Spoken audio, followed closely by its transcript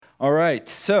All right,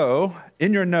 so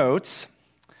in your notes,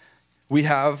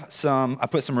 I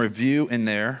put some review in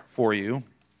there for you.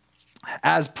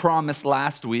 As promised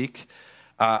last week,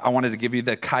 I wanted to give you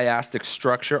the chiastic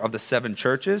structure of the 7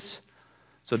 churches.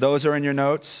 So those are in your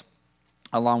notes,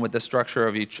 along with the structure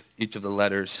of each of the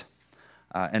letters.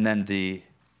 And then the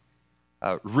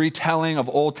retelling of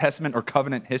Old Testament or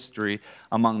covenant history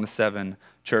among the 7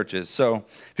 churches. So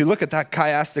if you look at that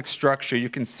chiastic structure, you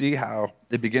can see how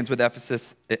it begins with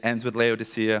Ephesus, it ends with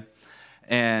Laodicea,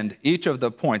 and each of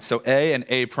the points, so A and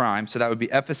A prime, so that would be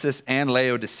Ephesus and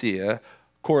Laodicea,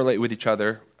 correlate with each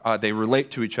other. They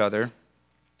relate to each other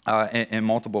in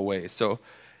multiple ways. So,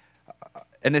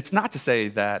 and it's not to say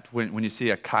that when you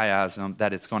see a chiasm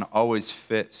that it's going to always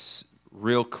fit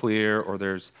real clear, or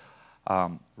there's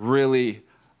really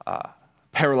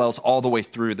parallels all the way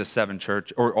through the 7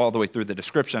 church, or all the way through the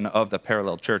description of the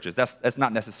parallel churches. That's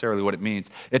not necessarily what it means.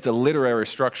 It's a literary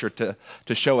structure to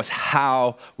show us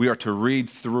how we are to read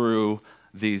through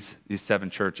these 7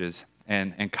 churches.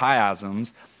 And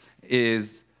chiasms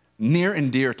is near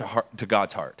and dear to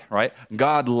God's heart, right?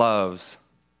 God loves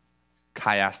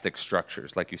chiastic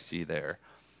structures like you see there.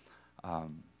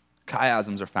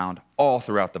 Chiasms are found all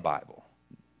throughout the Bible.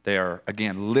 They are,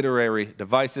 again, literary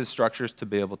devices, structures to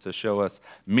be able to show us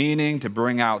meaning, to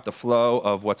bring out the flow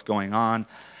of what's going on,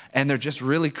 and they're just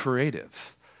really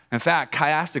creative. In fact,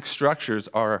 chiastic structures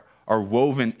are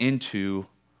woven into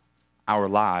our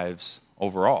lives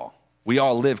overall. We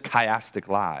all live chiastic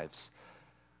lives.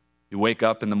 You wake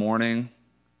up in the morning,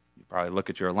 you probably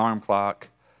look at your alarm clock,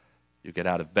 you get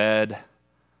out of bed,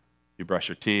 you brush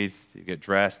your teeth, you get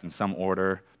dressed in some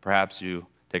order, perhaps you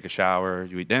take a shower,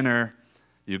 you eat dinner,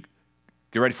 you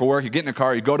get ready for work, you get in a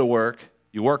car, you go to work,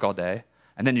 you work all day,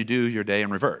 and then you do your day in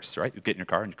reverse, right? You get in your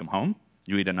car and you come home,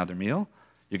 you eat another meal,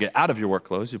 you get out of your work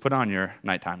clothes, you put on your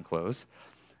nighttime clothes,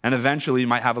 and eventually you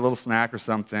might have a little snack or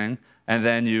something, and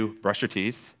then you brush your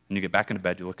teeth, and you get back into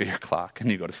bed, you look at your clock,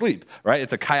 and you go to sleep, right?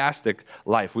 It's a chiastic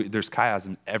life. There's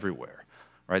chiasm everywhere,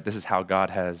 right? This is how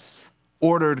God has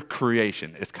ordered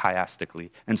creation, is chiastically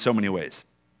in so many ways.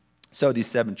 So these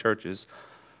 7 churches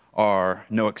are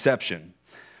no exception.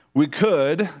 We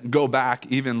could go back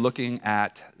even looking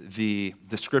at the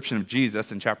description of Jesus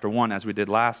in chapter 1 as we did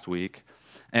last week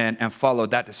and follow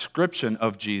that description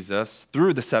of Jesus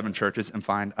through the 7 churches and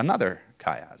find another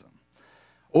chiasm.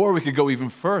 Or we could go even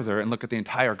further and look at the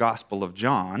entire Gospel of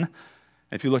John.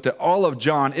 If you looked at all of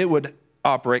John, it would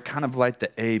operate kind of like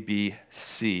the A, B,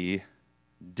 C,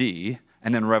 D,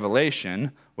 and then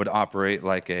Revelation would operate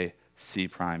like a C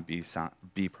prime,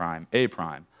 B prime, A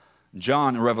prime.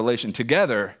 John and Revelation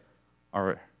together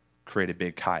create a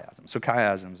big chiasm. So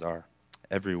chiasms are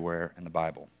everywhere in the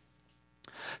Bible.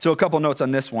 So a couple notes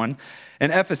on this one.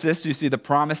 In Ephesus, you see the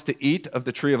promise to eat of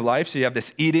the tree of life. So you have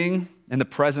this eating in the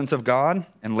presence of God.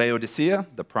 In Laodicea,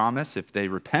 the promise, if they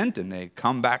repent and they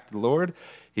come back to the Lord,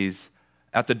 he's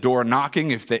at the door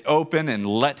knocking. If they open and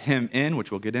let him in, which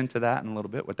we'll get into that in a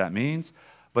little bit, what that means.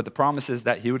 But the promise is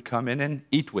that he would come in and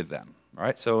eat with them. All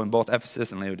right, so in both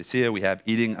Ephesus and Laodicea, we have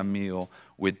eating a meal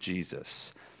with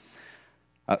Jesus.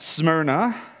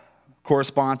 Smyrna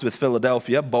corresponds with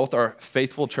Philadelphia. Both are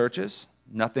faithful churches.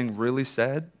 Nothing really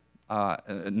said.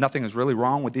 Nothing is really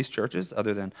wrong with these churches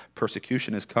other than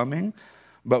persecution is coming.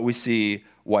 But we see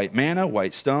white manna,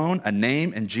 white stone, a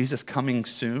name, and Jesus coming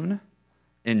soon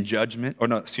in judgment. Or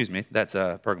no, excuse me, that's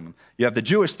Pergamum. You have the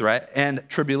Jewish threat and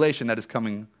tribulation that is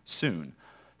coming soon.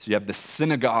 So you have the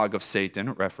synagogue of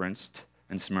Satan referenced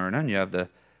in Smyrna, and you have the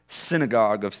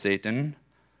synagogue of Satan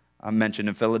mentioned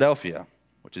in Philadelphia,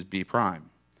 which is B prime.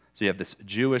 So you have this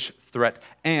Jewish threat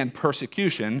and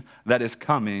persecution that is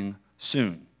coming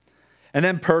soon. And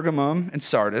then Pergamum and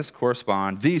Sardis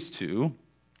correspond. These two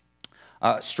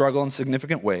struggle in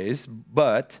significant ways,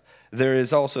 but there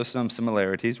is also some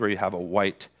similarities where you have a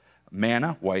white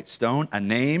manna, white stone, a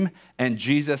name, and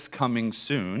Jesus coming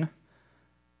soon.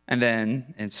 And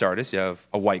then in Sardis, you have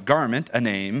a white garment, a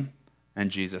name, and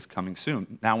Jesus coming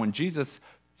soon. Now, when Jesus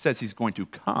says he's going to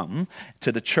come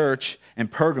to the church in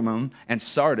Pergamum and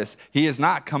Sardis, he is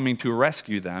not coming to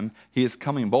rescue them. He is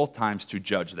coming both times to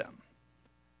judge them.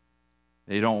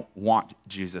 They don't want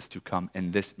Jesus to come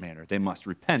in this manner. They must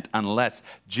repent unless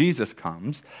Jesus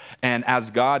comes. And as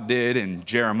God did in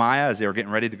Jeremiah, as they were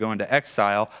getting ready to go into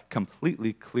exile,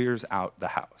 completely clears out the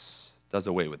house. Does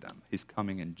away with them. He's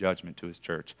coming in judgment to his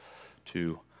church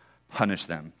to punish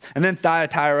them. And then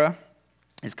Thyatira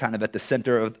is kind of at the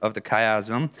center of the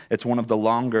chiasm. It's one of the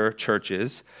longer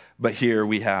churches, but here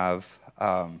we have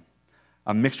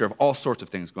a mixture of all sorts of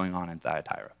things going on in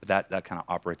Thyatira. But that kind of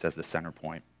operates as the center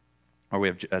point. Or we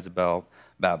have Jezebel,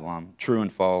 Babylon, true and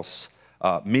false,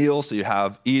 meal. So you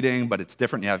have eating, but it's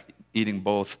different. You have eating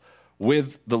both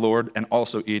with the Lord and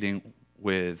also eating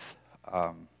with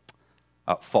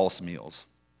false meals,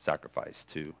 sacrificed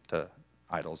to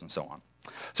idols and so on.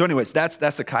 So anyways, that's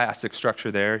the chiastic structure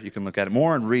there. You can look at it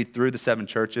more and read through the 7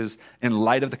 churches in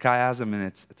light of the chiasm, and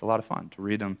it's a lot of fun to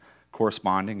read them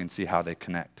corresponding and see how they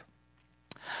connect.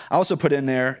 I also put in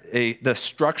there the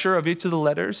structure of each of the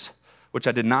letters, which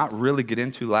I did not really get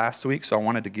into last week, so I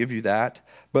wanted to give you that.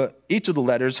 But each of the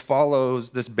letters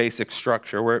follows this basic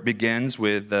structure where it begins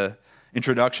with the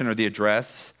introduction or the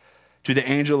address to the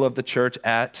angel of the church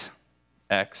at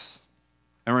X.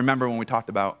 And remember when we talked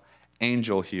about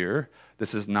angel here,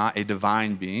 this is not a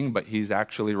divine being, but he's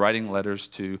actually writing letters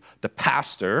to the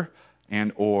pastor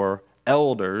and or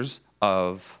elders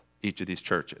of each of these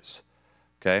churches.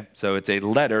 Okay, so it's a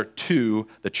letter to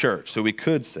the church. So we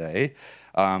could say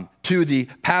to the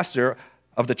pastor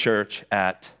of the church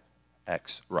at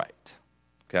X right.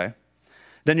 Okay,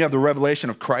 then you have the revelation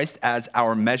of Christ as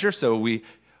our measure. So we,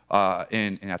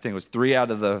 in I think it was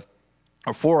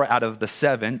 4 out of the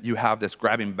 7, you have this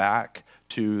grabbing back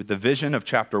to the vision of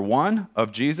chapter 1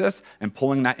 of Jesus and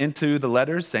pulling that into the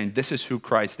letters, saying this is who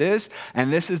Christ is,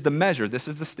 and this is the measure, this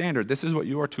is the standard, this is what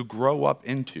you are to grow up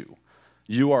into.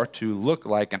 You are to look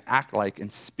like and act like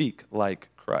and speak like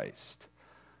Christ.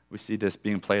 We see this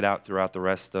being played out throughout the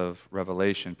rest of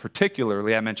Revelation,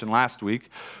 particularly, I mentioned last week,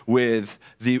 with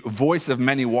the voice of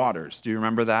many waters. Do you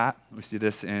remember that? We see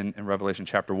this in Revelation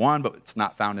chapter 1, but it's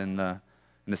not found in the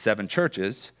 7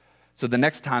 churches. So the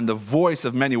next time the voice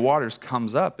of many waters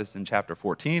comes up is in chapter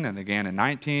 14 and again in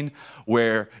 19,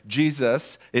 where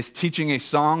Jesus is teaching a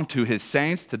song to his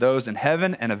saints, to those in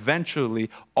heaven, and eventually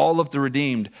all of the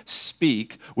redeemed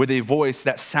speak with a voice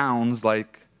that sounds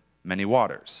like many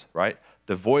waters, right?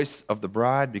 The voice of the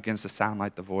bride begins to sound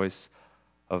like the voice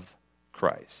of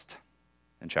Christ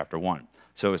in chapter 1.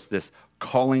 So it's this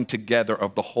calling together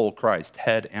of the whole Christ,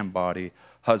 head and body,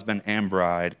 husband and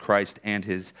bride, Christ and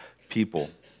his people.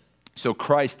 So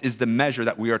Christ is the measure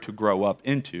that we are to grow up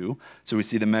into. So we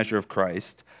see the measure of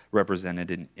Christ represented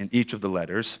in each of the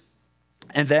letters.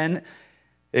 And then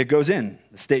it goes in,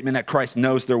 the statement that Christ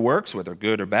knows their works, whether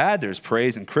good or bad. There's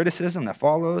praise and criticism that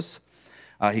follows.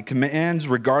 He commands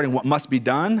regarding what must be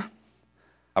done,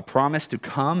 a promise to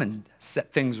come and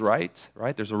set things right?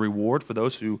 There's a reward for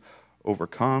those who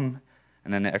overcome.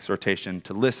 And then the exhortation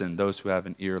to listen. Those who have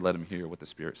an ear, let them hear what the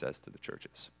Spirit says to the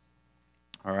churches.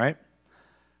 All right?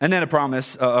 And then a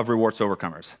promise of rewards to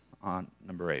overcomers on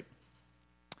number 8.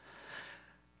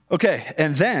 Okay,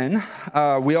 and then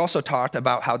we also talked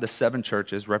about how the 7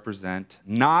 churches represent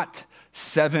not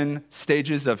 7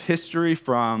 stages of history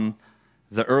from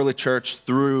the early church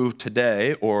through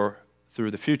today or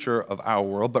through the future of our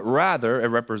world, but rather it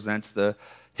represents the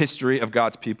history of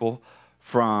God's people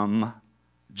from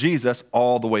Jesus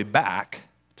all the way back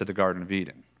to the Garden of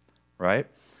Eden, right?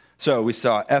 So we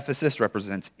saw Ephesus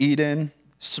represents Eden,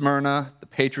 Smyrna, the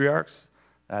patriarchs,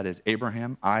 that is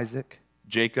Abraham, Isaac,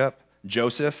 Jacob,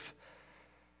 Joseph.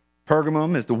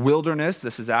 Pergamum is the wilderness.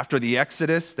 This is after the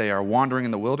Exodus. They are wandering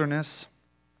in the wilderness.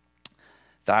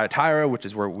 Thyatira, which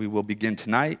is where we will begin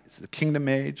tonight, is the kingdom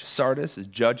age. Sardis is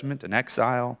judgment and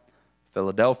exile.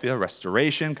 Philadelphia,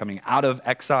 restoration, coming out of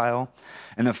exile.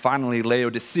 And then finally,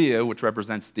 Laodicea, which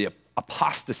represents the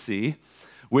apostasy,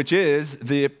 which is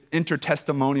the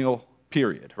intertestamental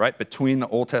period, right? Between the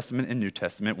Old Testament and New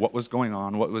Testament, what was going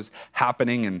on, what was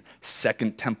happening in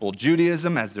Second Temple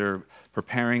Judaism as they're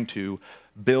preparing to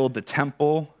build the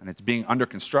temple, and it's being under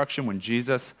construction when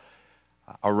Jesus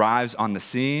arrives on the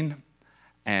scene,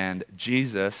 and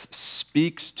Jesus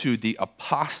speaks to the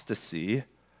apostasy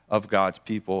of God's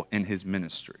people in his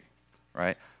ministry,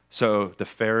 right? So the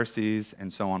Pharisees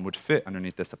and so on would fit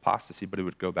underneath this apostasy, but it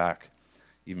would go back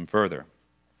even further.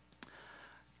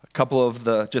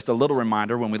 Just a little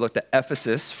reminder, when we looked at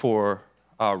Ephesus for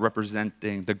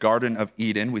representing the Garden of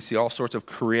Eden, we see all sorts of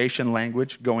creation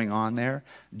language going on there.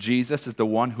 Jesus is the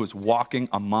one who is walking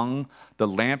among the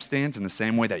lampstands in the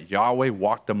same way that Yahweh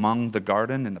walked among the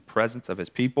garden in the presence of his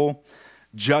people.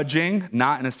 Judging,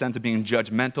 not in a sense of being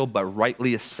judgmental, but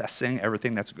rightly assessing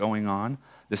everything that's going on.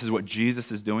 This is what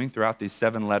Jesus is doing throughout these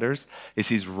 7 letters, is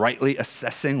he's rightly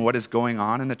assessing what is going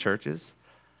on in the churches.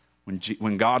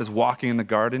 When God is walking in the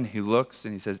garden, he looks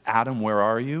and he says, Adam, where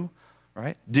are you?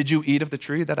 Right? Did you eat of the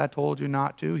tree that I told you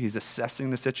not to? He's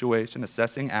assessing the situation,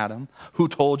 assessing Adam. Who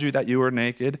told you that you were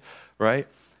naked? Right?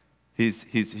 He's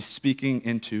speaking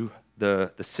into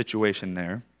the situation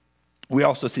there. We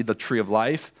also see the tree of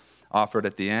life offered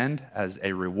at the end as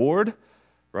a reward,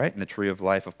 right? And the tree of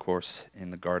life, of course,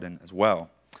 in the garden as well.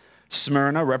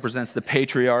 Smyrna represents the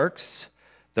patriarchs,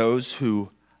 those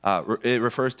who It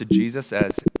refers to Jesus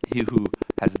as he who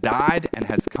has died and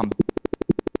has come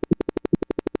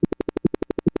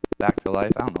back to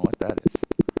life. I don't know what that is.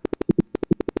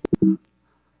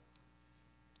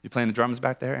 You playing the drums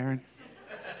back there, Aaron?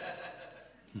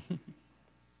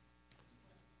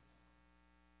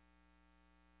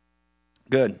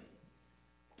 Good.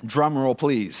 Drum roll,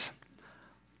 please.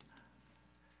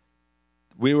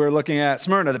 We were looking at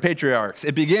Smyrna, the patriarchs.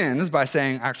 It begins by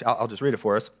saying, actually, I'll just read it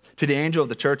for us. To the angel of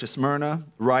the church of Smyrna,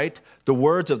 write the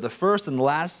words of the first and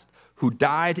last who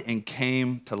died and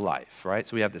came to life, right?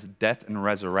 So we have this death and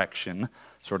resurrection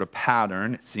sort of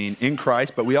pattern seen in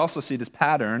Christ, but we also see this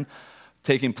pattern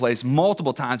taking place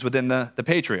multiple times within the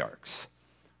patriarchs,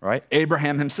 right?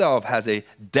 Abraham himself has a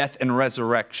death and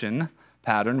resurrection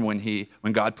pattern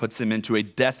when God puts him into a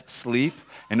death sleep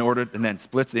and then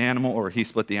splits the animal, or he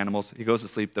split the animals. He goes to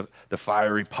sleep, the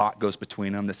fiery pot goes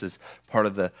between them. This is part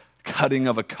of the cutting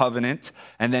of a covenant.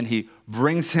 And then he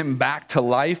brings him back to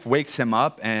life, wakes him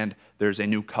up, and there's a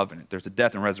new covenant. There's a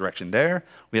death and resurrection there.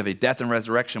 We have a death and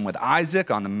resurrection with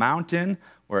Isaac on the mountain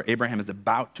where Abraham is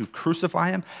about to crucify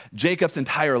him. Jacob's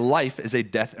entire life is a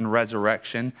death and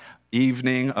resurrection.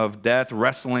 Evening of death,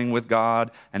 wrestling with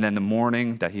God, and then the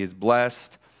morning that he is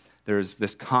blessed. There's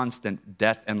this constant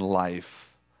death and life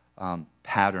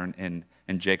pattern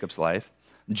in Jacob's life.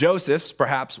 Joseph's,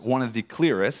 perhaps one of the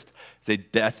clearest, is a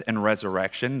death and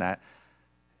resurrection that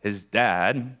his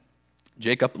dad,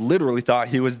 Jacob, literally thought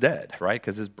he was dead, right?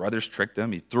 Because his brothers tricked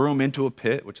him. He threw him into a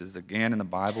pit, which is, again, in the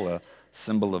Bible, a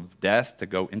symbol of death, to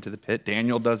go into the pit.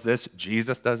 Daniel does this.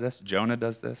 Jesus does this. Jonah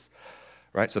does this.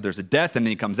 Right, so there's a death, and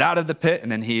then he comes out of the pit,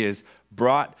 and then he is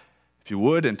brought, if you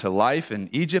would, into life in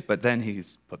Egypt, but then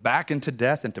he's put back into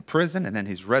death, into prison, and then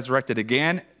he's resurrected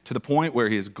again to the point where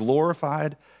he is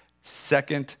glorified,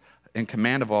 second in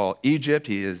command of all Egypt.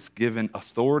 He is given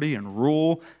authority and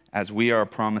rule as we are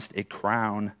promised a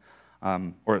crown,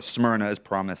 or Smyrna is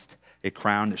promised a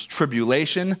crown. There's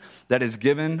tribulation that is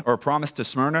given or promised to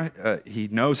Smyrna. He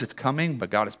knows it's coming, but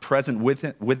God is present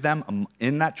with them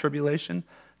in that tribulation.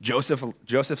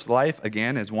 Joseph's life,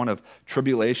 again, is one of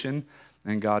tribulation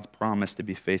and God's promise to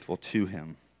be faithful to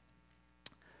him.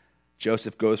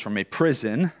 Joseph goes from a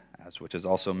prison, which is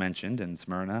also mentioned in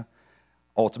Smyrna,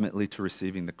 ultimately to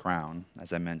receiving the crown,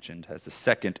 as I mentioned, as the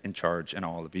second in charge in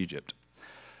all of Egypt.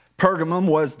 Pergamum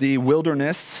was the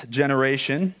wilderness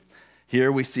generation.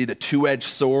 Here we see the two-edged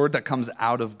sword that comes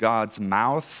out of God's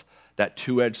mouth. That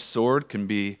two-edged sword can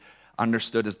be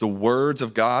understood as the words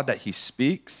of God that he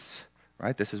speaks.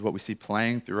 Right? This is what we see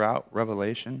playing throughout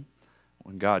Revelation.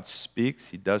 When God speaks,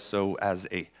 he does so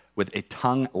with a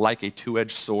tongue like a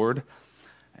two-edged sword.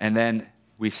 And then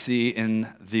we see in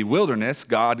the wilderness,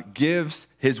 God gives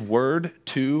his word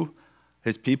to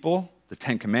his people, the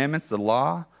 10 Commandments, the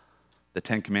law, the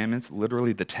 10 Commandments,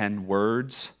 literally the 10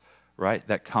 words, right,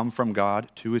 that come from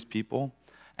God to his people.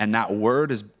 And that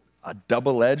word is a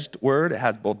double-edged word. It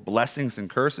has both blessings and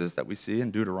curses that we see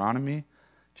in Deuteronomy.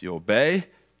 If you obey,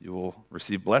 you will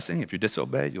receive blessing. If you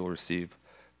disobey, you'll receive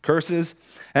curses.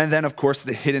 And then, of course,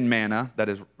 the hidden manna that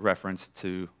is referenced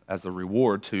to as the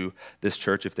reward to this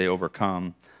church if they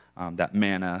overcome that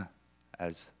manna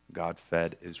as God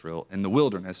fed Israel in the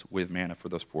wilderness with manna for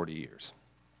those 40 years.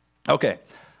 Okay,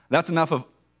 that's enough of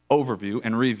overview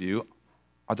and review.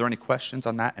 Are there any questions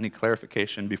on that? Any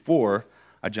clarification before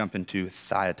I jump into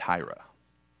Thyatira?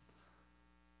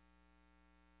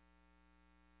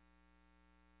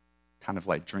 Kind of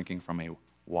like drinking from a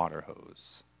water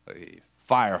hose, a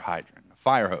fire hydrant, a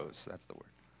fire hose, that's the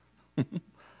word.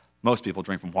 Most people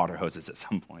drink from water hoses at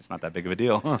some point. It's not that big of a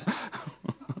deal.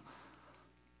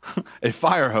 A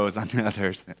fire hose, on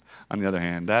the other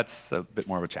hand, that's a bit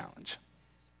more of a challenge.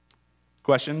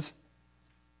 Questions?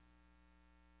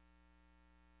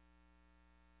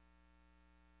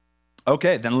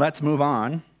 Okay, then let's move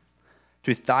on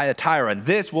to Thyatira.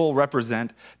 This will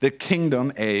represent the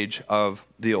kingdom age of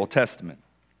the Old Testament.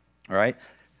 All right?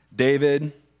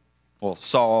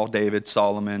 Saul, David,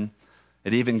 Solomon.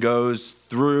 It even goes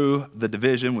through the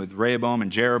division with Rehoboam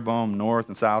and Jeroboam, north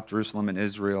and south, Jerusalem and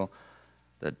Israel.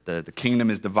 The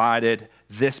kingdom is divided.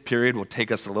 This period will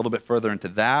take us a little bit further into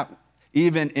that,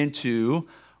 even into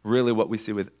really what we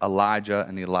see with Elijah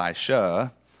and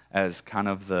Elisha as kind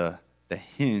of the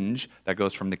hinge that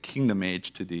goes from the kingdom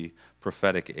age to the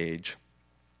prophetic age,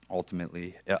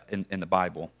 ultimately, in the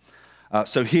Bible.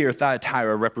 So here,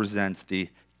 Thyatira represents the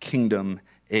kingdom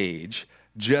age,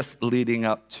 just leading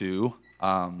up to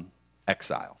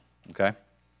exile, okay?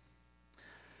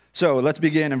 So let's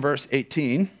begin in verse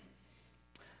 18,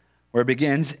 where it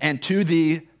begins, and to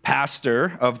the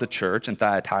pastor of the church in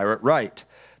Thyatira write,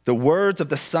 the words of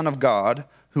the Son of God,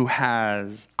 who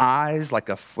has eyes like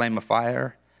a flame of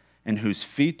fire, and whose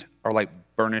feet are like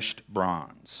burnished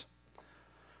bronze.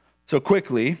 So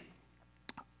quickly,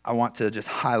 I want to just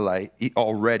highlight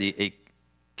already a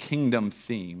kingdom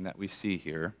theme that we see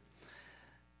here,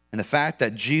 and the fact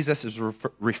that Jesus is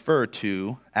referred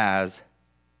to as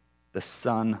the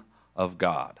Son of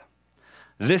God.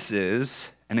 This is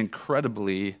an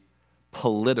incredibly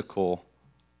political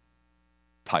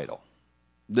title.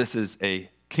 This is a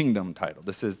kingdom title.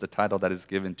 This is the title that is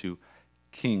given to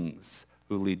kings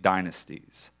who lead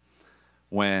dynasties.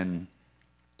 When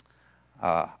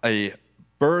a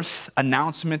birth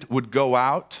announcement would go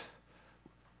out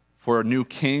for a new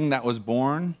king that was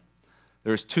born,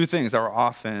 there's two things that are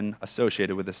often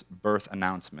associated with this birth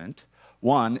announcement.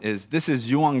 One is, this is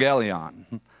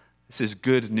euangelion. This is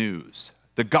good news.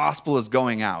 The gospel is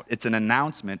going out. It's an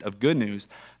announcement of good news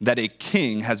that a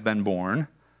king has been born,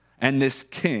 and this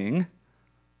king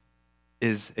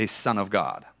is a son of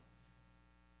God.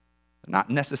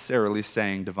 Not necessarily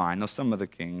saying divine, though some of the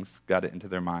kings got it into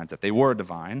their minds that they were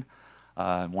divine,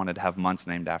 wanted to have months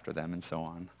named after them and so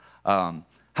on.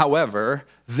 However,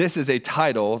 this is a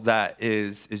title that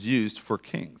is used for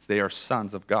kings. They are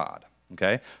sons of God,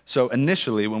 okay? So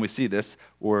initially, when we see this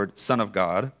word son of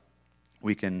God,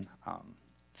 we can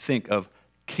think of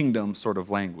kingdom sort of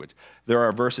language. There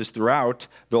are verses throughout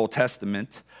the Old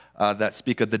Testament that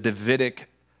speak of the Davidic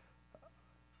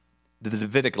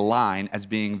line as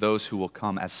being those who will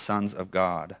come as sons of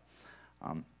God.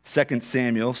 2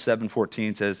 Samuel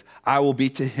 7:14 says, I will be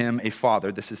to him a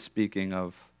father. This is speaking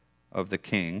of the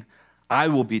king. I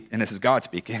will be, and this is God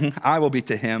speaking, I will be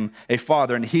to him a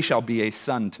father, and he shall be a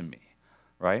son to me,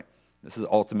 right? This is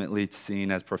ultimately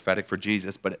seen as prophetic for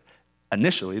Jesus, but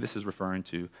initially this is referring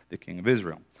to the king of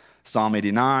Israel. Psalm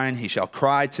 89, he shall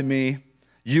cry to me,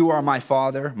 you are my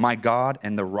father, my God,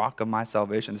 and the rock of my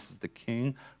salvation. This is the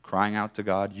king crying out to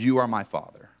God, you are my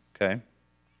father, okay?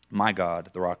 My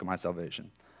God, the rock of my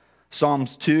salvation.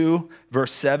 Psalms 2,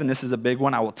 verse 7, this is a big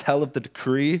one. I will tell of the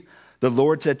decree. The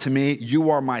Lord said to me, you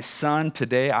are my son,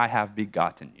 today I have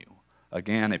begotten you.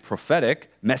 Again, a prophetic,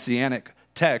 messianic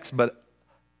text, but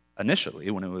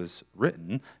initially when it was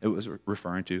written, it was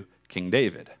referring to King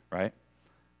David, right?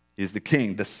 He's the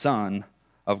king, the son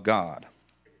of God.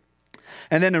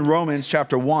 And then in Romans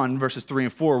chapter 1, verses 3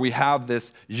 and 4, we have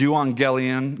this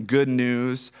euangelion, good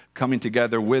news, coming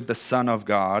together with the Son of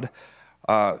God,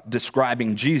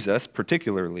 describing Jesus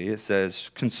particularly. It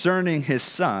says, concerning his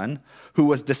son, who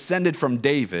was descended from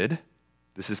David,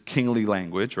 this is kingly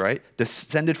language, right?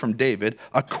 Descended from David,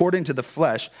 according to the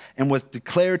flesh, and was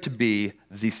declared to be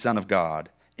the Son of God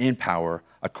in power,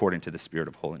 according to the Spirit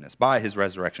of holiness, by his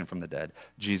resurrection from the dead,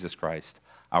 Jesus Christ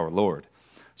our Lord.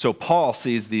 So Paul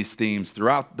sees these themes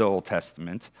throughout the Old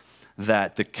Testament,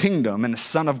 that the kingdom and the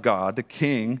Son of God, the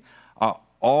king,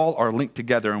 all are linked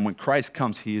together, and when Christ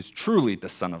comes, he is truly the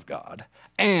Son of God,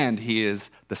 and he is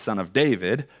the Son of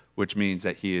David, which means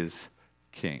that he is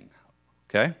king,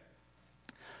 okay?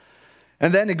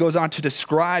 And then it goes on to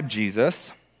describe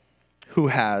Jesus, who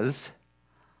has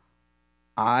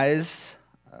eyes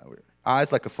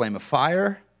like a flame of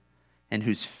fire, and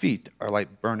whose feet are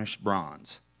like burnished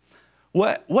bronze.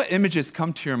 What images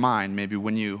come to your mind maybe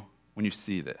when you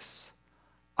see this?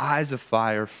 Eyes of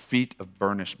fire, feet of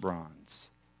burnished bronze.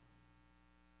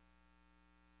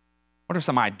 What are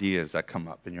some ideas that come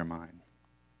up in your mind?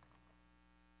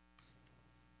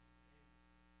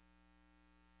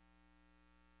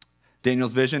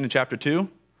 Daniel's vision in chapter 2.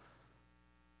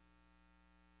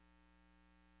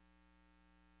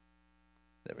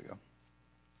 There we go.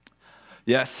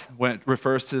 Yes, when it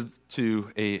refers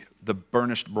to the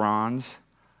burnished bronze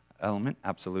element,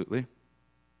 absolutely.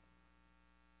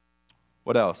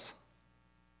 What else?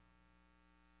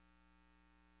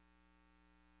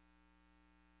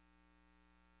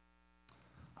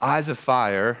 Eyes of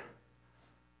fire.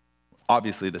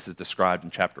 Obviously, this is described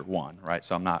in chapter 1, right?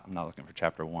 So I'm not looking for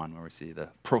chapter 1 where we see the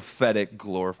prophetic,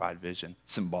 glorified vision,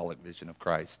 symbolic vision of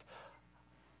Christ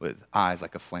with eyes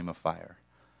like a flame of fire.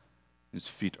 His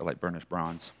feet are like burnished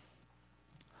bronze.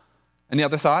 Any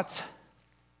other thoughts?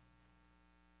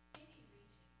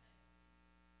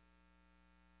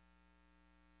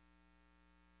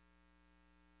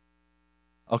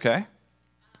 Okay.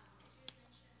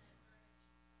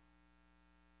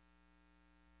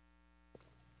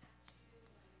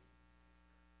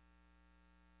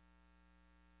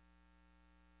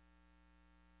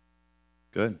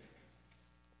 Good.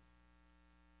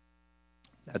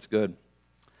 That's good.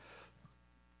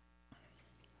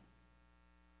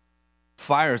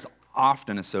 Fire is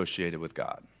often associated with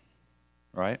God,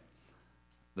 right?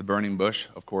 The burning bush,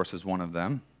 of course, is one of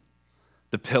them.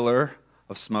 The pillar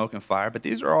of smoke and fire, but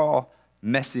these are all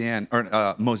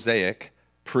Mosaic,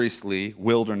 priestly,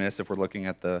 wilderness, if we're looking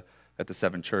at the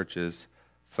seven churches,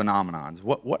 phenomenons.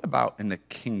 What about in the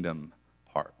kingdom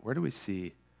part? Where do we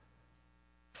see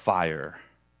fire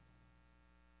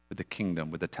with the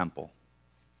kingdom, with the temple?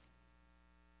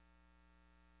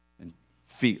 And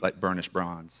feet like burnished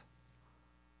bronze.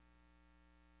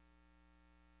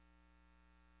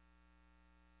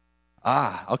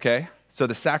 Okay. So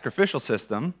the sacrificial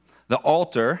system, the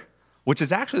altar, which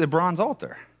is actually the bronze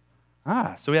altar.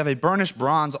 So we have a burnished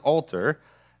bronze altar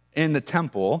in the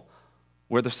temple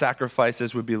where the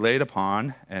sacrifices would be laid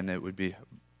upon and it would be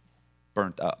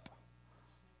burnt up.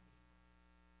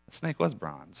 The snake was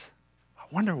bronze. I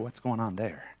wonder what's going on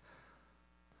there.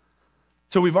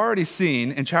 So we've already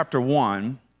seen in chapter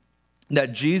 1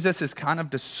 that Jesus is kind of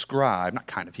described, not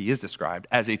kind of, he is described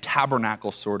as a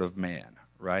tabernacle sort of man,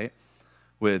 right?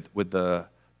 With the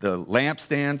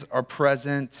lampstands are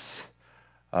present,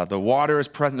 the water is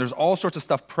present. There's all sorts of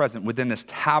stuff present within this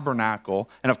tabernacle.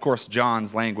 And of course,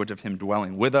 John's language of him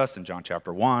dwelling with us in John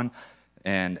chapter 1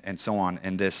 and so on.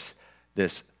 And this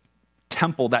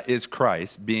temple that is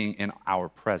Christ being in our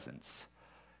presence.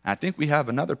 And I think we have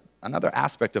another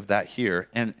aspect of that here.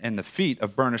 And the feet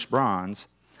of burnished bronze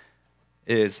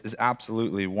is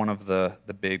absolutely one of the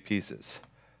big pieces.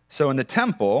 So in the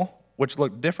temple, which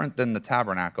looked different than the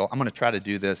tabernacle, I'm going to try to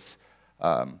do this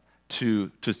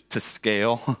to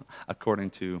scale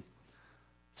according to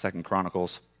 2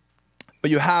 Chronicles. But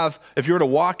you have, if you were to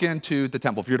walk into the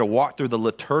temple, if you were to walk through the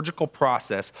liturgical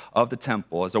process of the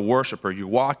temple as a worshiper, you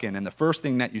walk in and the first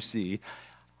thing that you see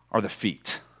are the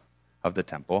feet of the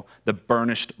temple, the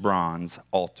burnished bronze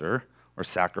altar where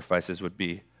sacrifices would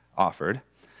be offered.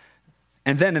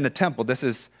 And then in the temple,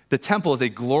 the temple is a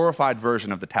glorified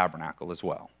version of the tabernacle as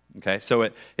well. Okay, so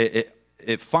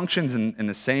it functions in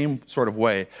the same sort of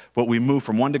way, but we move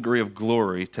from one degree of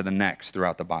glory to the next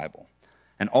throughout the Bible.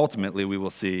 And ultimately, we will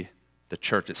see the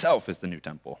church itself is the new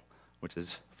temple, which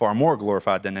is far more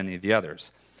glorified than any of the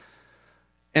others.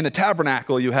 In the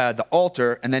tabernacle, you had the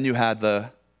altar, and then you had the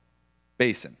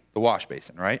basin, the wash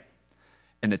basin, right?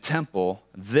 In the temple,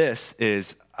 this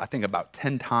is, I think, about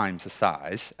 10 times the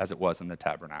size as it was in the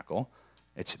tabernacle.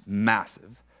 It's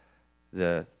massive,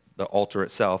 the altar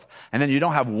itself. And then you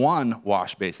don't have one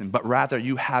wash basin, but rather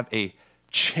you have a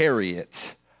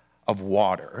chariot of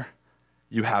water.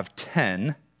 You have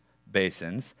 10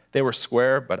 basins. They were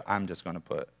square, but I'm just going to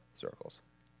put circles.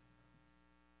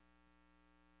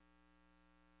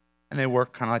 And they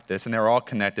work kind of like this, and they're all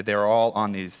connected. They're all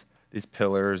on these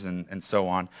pillars and so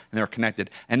on, and they're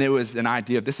connected. And it was an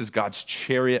idea of this is God's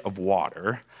chariot of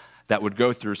water that would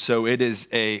go through. So it is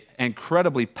an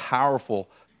incredibly powerful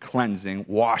cleansing,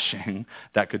 washing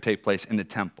that could take place in the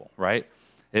temple, right?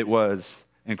 It was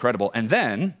incredible. And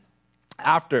then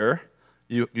after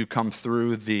you come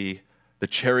through the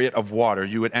chariot of water,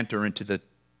 you would enter into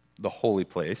the holy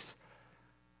place.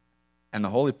 And the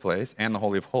holy place and the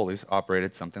Holy of Holies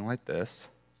operated something like this,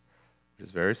 which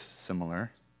is very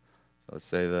similar. So let's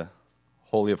say the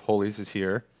Holy of Holies is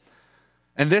here.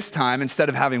 And this time, instead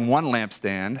of having one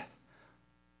lampstand,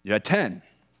 you had 10.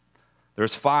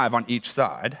 There's 5 on each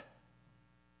side.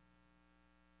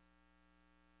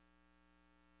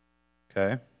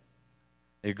 Okay?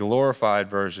 A glorified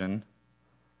version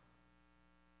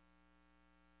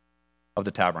of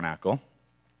the tabernacle.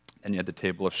 And you had the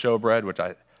table of showbread, which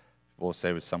I will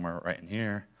say was somewhere right in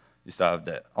here. You still have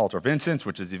the altar of incense,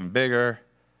 which is even bigger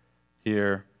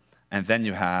here. And then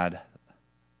you had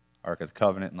Ark of the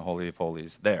Covenant and the Holy of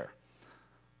Holies there.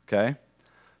 Okay?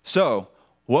 So,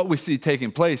 what we see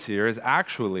taking place here is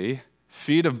actually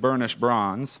feet of burnished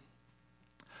bronze.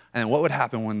 And what would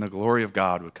happen when the glory of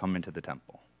God would come into the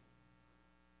temple?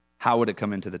 How would it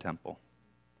come into the temple?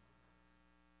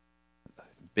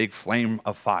 Big flame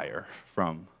of fire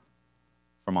from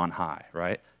on high,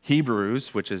 right?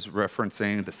 Hebrews, which is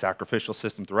referencing the sacrificial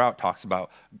system throughout, talks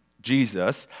about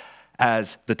Jesus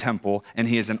as the temple, and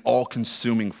he is an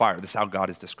all-consuming fire. This is how God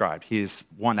is described. He is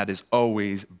one that is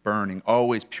always burning,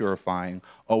 always purifying,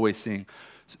 always seeing.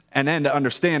 And then to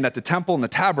understand that the temple and the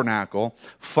tabernacle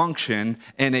function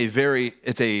in a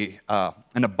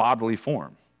bodily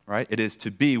form, right? It is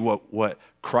to be what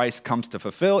Christ comes to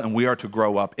fulfill, and we are to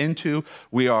grow up into.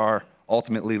 We are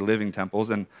ultimately living temples,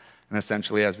 and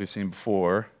essentially, as we've seen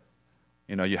before,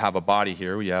 you have a body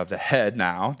here. You have the head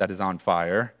now that is on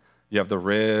fire. You have the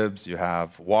ribs, you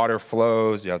have water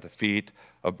flows, you have the feet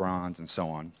of bronze, and so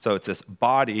on. So it's this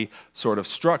body sort of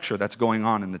structure that's going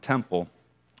on in the temple.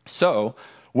 So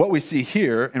what we see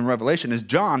here in Revelation is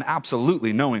John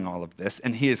absolutely knowing all of this,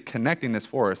 and he is connecting this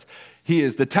for us. He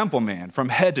is the temple man. From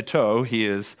head to toe, he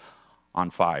is on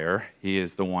fire. He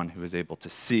is the one who is able to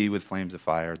see with flames of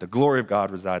fire. The glory of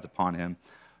God resides upon him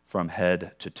from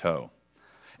head to toe.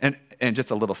 And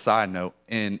just a little side note,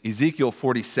 in Ezekiel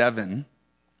 47,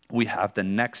 we have the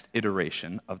next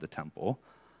iteration of the temple.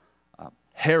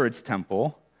 Herod's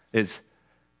temple is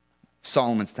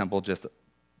Solomon's temple, just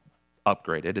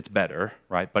upgraded. It's better,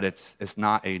 right? But it's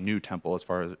not a new temple as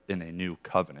far as in a new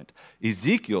covenant.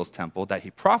 Ezekiel's temple that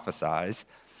he prophesies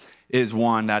is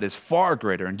one that is far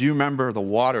greater. And do you remember the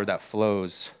water that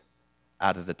flows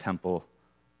out of the temple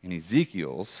in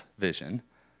Ezekiel's vision?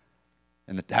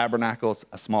 And the tabernacle is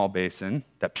a small basin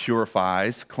that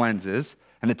purifies, cleanses.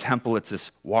 And the temple, it's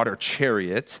this water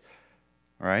chariot,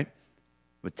 right,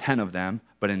 with 10 of them.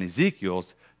 But in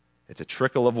Ezekiel's, it's a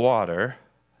trickle of water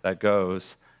that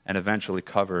goes and eventually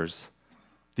covers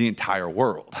the entire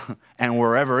world. And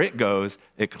wherever it goes,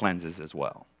 it cleanses as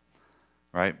well,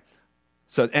 right?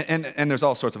 So, and there's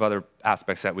all sorts of other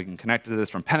aspects that we can connect to this,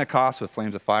 from Pentecost with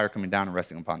flames of fire coming down and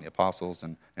resting upon the apostles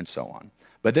and so on.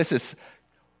 But this is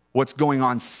what's going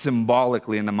on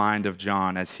symbolically in the mind of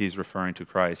John as he's referring to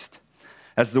Christ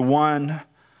as the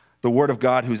Word of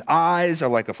God, whose eyes are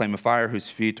like a flame of fire, whose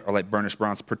feet are like burnished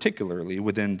bronze, particularly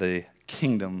within the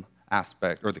kingdom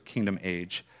aspect or the kingdom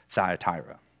age,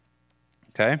 Thyatira.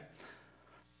 Okay?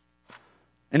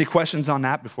 Any questions on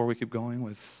that before we keep going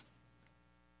with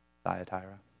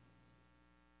Thyatira?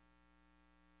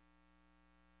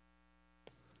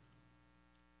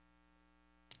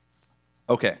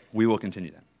 Okay, we will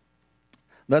continue then.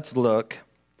 Let's look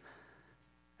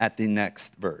at the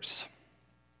next verse.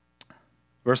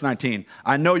 Verse 19,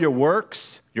 I know your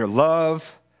works, your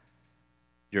love,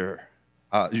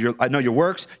 I know your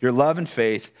works, your love and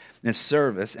faith and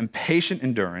service and patient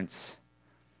endurance,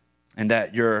 and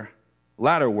that your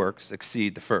latter works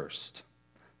exceed the first.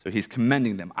 So he's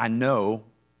commending them. I know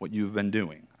what you've been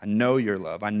doing. I know your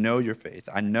love. I know your faith.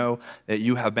 I know that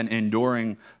you have been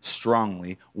enduring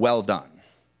strongly. Well done,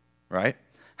 right?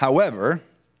 However,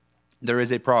 there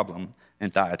is a problem in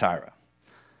Thyatira.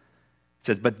 It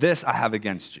says, but this I have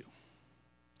against you.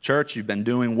 Church, you've been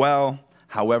doing well.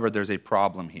 However, there's a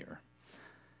problem here.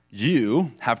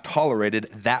 You have tolerated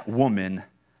that woman,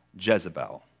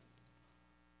 Jezebel.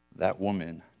 That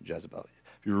woman, Jezebel.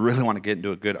 If you really want to get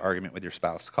into a good argument with your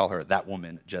spouse, call her that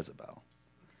woman, Jezebel.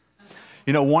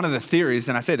 You know, one of the theories,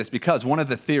 and I say this because one of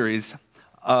the theories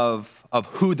of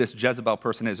who this Jezebel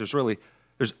person is,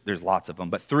 there's lots of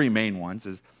them, but three main ones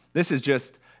is this is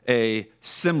just a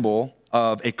symbol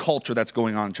of a culture that's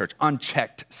going on in church,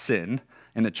 unchecked sin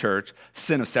in the church,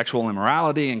 sin of sexual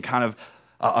immorality, and kind of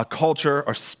a culture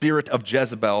or spirit of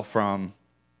Jezebel from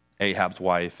Ahab's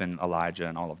wife and Elijah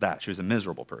and all of that. She was a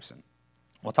miserable person.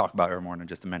 We'll talk about her more in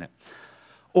just a minute.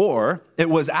 Or it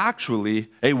was actually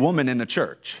a woman in the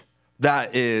church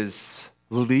that is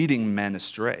leading men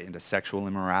astray into sexual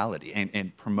immorality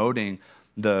and promoting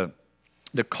the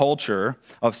culture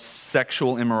of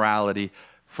sexual immorality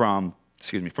from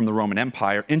the Roman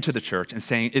Empire into the church and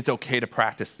saying it's okay to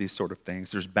practice these sort of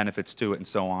things. There's benefits to it and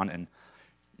so on. And,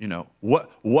 you know,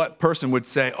 what person would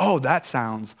say, oh, that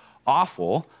sounds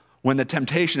awful when the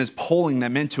temptation is pulling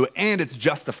them into it and it's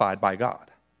justified by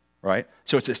God, right?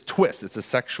 So it's this twist. It's a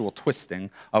sexual twisting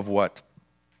of what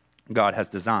God has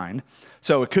designed.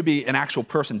 So it could be an actual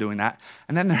person doing that.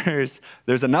 And then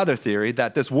there's another theory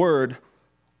that this word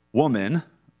woman,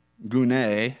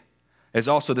 gune, is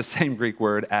also the same Greek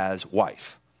word as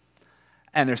wife.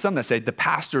 And there's some that say the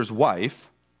pastor's wife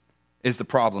is the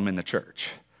problem in the church.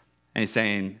 And he's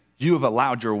saying, you have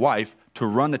allowed your wife to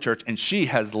run the church, and she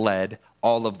has led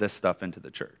all of this stuff into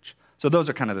the church. So those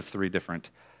are kind of the three different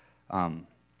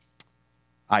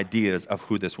ideas of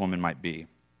who this woman might be.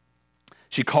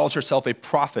 She calls herself a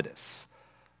prophetess,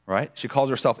 right? She calls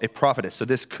herself a prophetess. So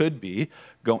this could be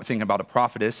thinking about a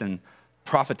prophetess, and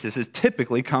prophetesses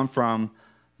typically come from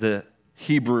the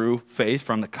Hebrew faith,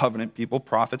 from the covenant people,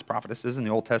 prophets, prophetesses in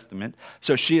the Old Testament.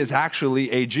 So she is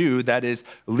actually a Jew that is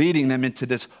leading them into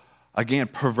this, again,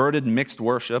 perverted mixed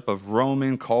worship of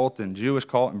Roman cult and Jewish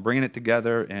cult and bringing it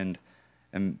together and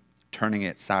turning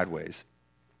it sideways.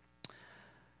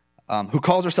 Who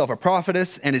calls herself a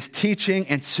prophetess and is teaching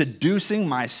and seducing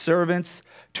my servants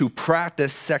to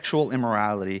practice sexual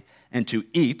immorality and to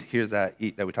eat, here's that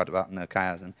eat that we talked about in the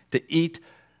chiasm, to eat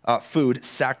food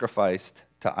sacrificed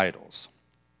to idols.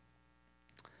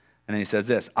 And then he says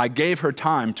this, I gave her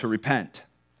time to repent,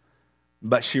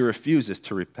 but she refuses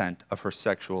to repent of her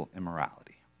sexual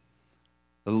immorality.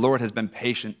 The Lord has been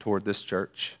patient toward this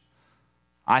church.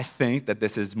 I think that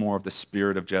this is more of the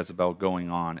spirit of Jezebel going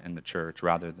on in the church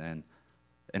rather than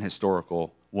an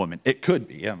historical woman. It could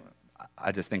be.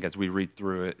 I just think as we read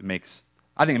through it,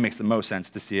 I think it makes the most sense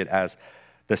to see it as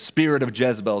the spirit of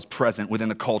Jezebel is present within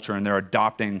the culture, and they're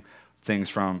adopting things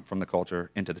from the culture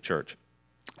into the church.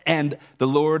 And the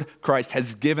Lord Christ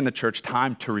has given the church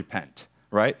time to repent,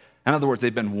 right? In other words,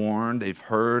 they've been warned, they've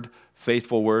heard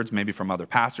faithful words, maybe from other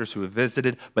pastors who have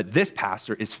visited, but this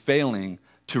pastor is failing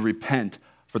to repent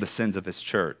for the sins of his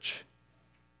church.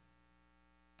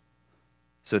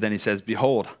 So then he says,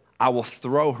 behold, I will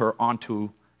throw her onto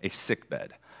a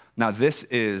sickbed. Now this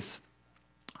is,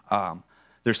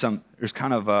 there's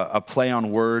kind of a play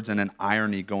on words and an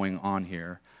irony going on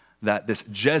here, that this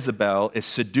Jezebel is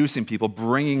seducing people,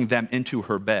 bringing them into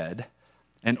her bed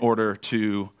in order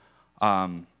to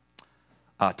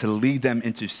lead them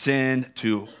into sin,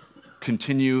 to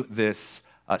continue this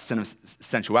sin of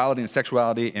sensuality and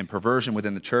sexuality and perversion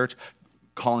within the church,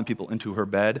 calling people into her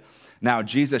bed. Now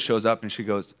Jesus shows up and she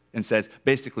goes and says,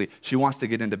 basically, she wants to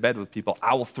get into bed with people.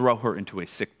 I will throw her into a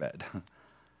sick bed,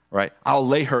 right? I'll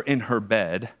lay her in her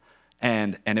bed,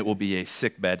 and it will be a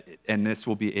sick bed, and this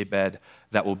will be a bed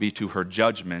that will be to her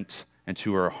judgment and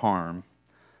to her harm,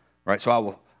 right?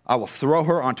 So I will throw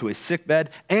her onto a sick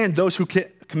bed, and those who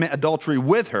commit adultery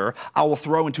with her, I will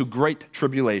throw into great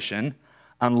tribulation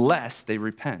unless they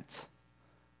repent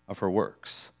of her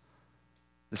works.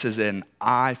 This is an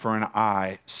eye for an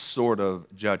eye sort of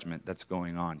judgment that's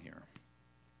going on here.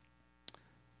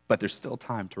 But there's still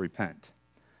time to repent.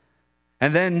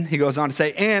 And then he goes on to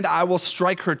say, and I will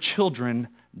strike her children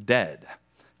dead.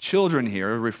 Children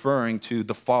here referring to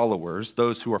the followers,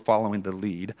 those who are following the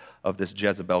lead of this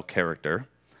Jezebel character.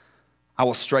 I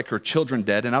will strike her children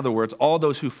dead. In other words, all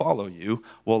those who follow you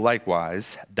will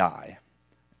likewise die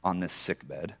on this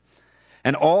sickbed.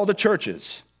 And all the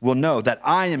churches will know that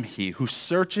I am he who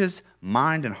searches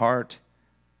mind and heart.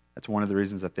 That's one of the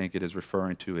reasons I think it is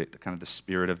referring to it, the kind of the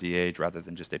spirit of the age rather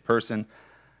than just a person,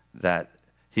 that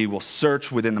he will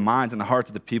search within the minds and the hearts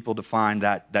of the people to find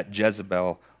that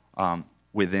Jezebel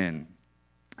within.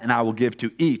 And I will give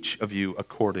to each of you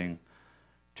according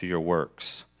to your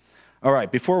works. All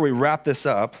right, before we wrap this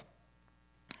up,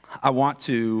 I want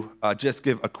to just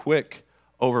give a quick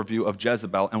overview of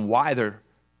Jezebel and why they're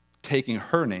taking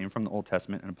her name from the Old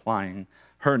Testament and applying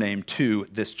her name to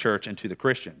this church and to the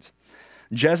Christians.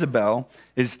 Jezebel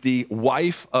is the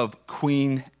wife of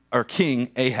King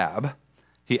Ahab.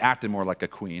 He acted more like a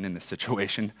queen in this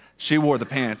situation. She wore the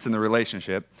pants in the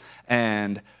relationship,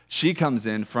 and she comes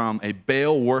in from a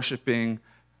Baal-worshiping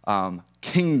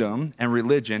kingdom and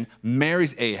religion,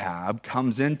 marries Ahab,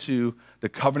 comes into the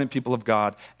covenant people of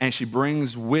God, and she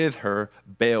brings with her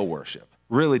Baal worship,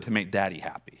 really to make daddy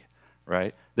happy,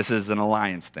 right? This is an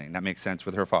alliance thing. That makes sense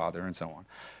with her father and so on.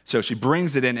 So she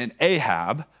brings it in, and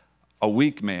Ahab, a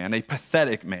weak man, a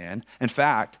pathetic man, in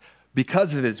fact,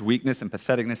 because of his weakness and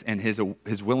patheticness and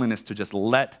his willingness to just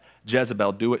let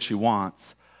Jezebel do what she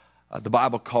wants, the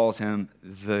Bible calls him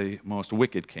the most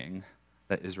wicked king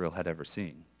that Israel had ever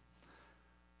seen.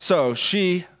 So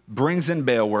she brings in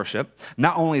Baal worship.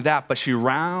 Not only that, but she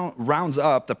rounds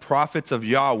up the prophets of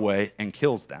Yahweh and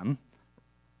kills them,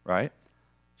 right?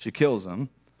 She kills them,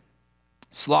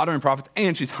 slaughtering prophets,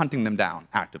 and she's hunting them down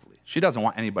actively. She doesn't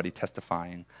want anybody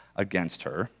testifying against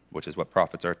her, which is what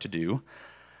prophets are to do.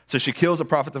 So she kills the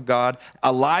prophets of God.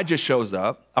 Elijah shows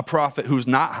up, a prophet who's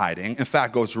not hiding, in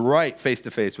fact, goes right face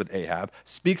to face with Ahab,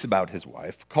 speaks about his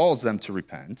wife, calls them to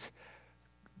repent,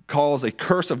 calls a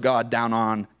curse of God down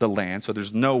on the land, so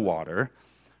there's no water,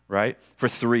 right, for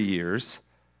 3 years.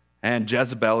 And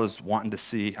Jezebel is wanting to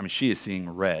see, she is seeing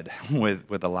red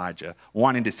with Elijah,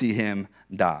 wanting to see him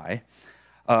die.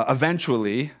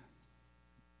 Eventually,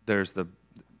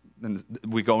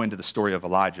 we go into the story of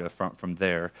Elijah from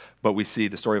there, but we see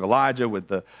the story of Elijah with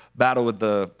the battle with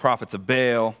the prophets of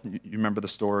Baal. You remember the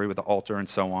story with the altar and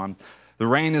so on. The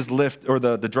rain is lifted, or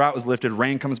the drought is lifted,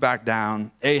 rain comes back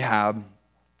down. Ahab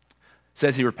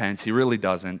says he repents, he really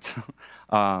doesn't.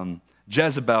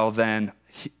 Jezebel then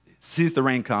sees the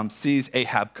rain come, sees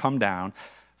Ahab come down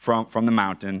from the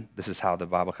mountain. This is how the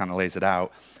Bible kind of lays it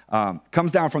out.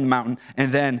 Comes down from the mountain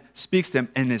and then speaks to him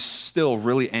and is still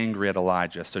really angry at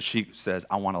Elijah. So she says,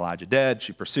 I want Elijah dead.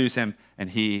 She pursues him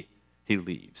and he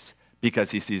leaves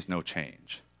because he sees no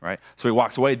change, right? So he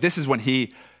walks away. This is when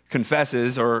he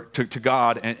confesses to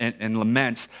God and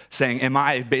laments, saying, am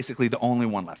I basically the only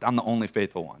one left? I'm the only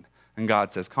faithful one. And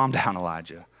God says, calm down,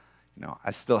 Elijah.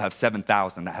 I still have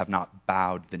 7,000 that have not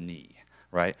bowed the knee,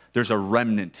 right? There's a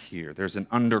remnant here. There's an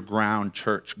underground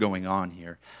church going on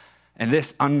here. And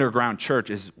this underground church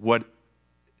is what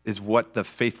the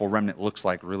faithful remnant looks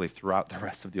like really throughout the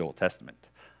rest of the Old Testament.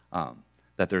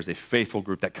 That there's a faithful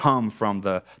group that come from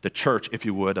the church, if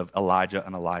you would, of Elijah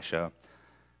and Elisha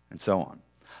and so on.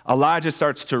 Elijah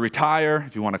starts to retire,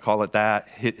 if you want to call it that.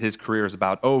 His career is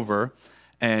about over.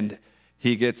 And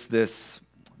he gets this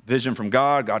vision from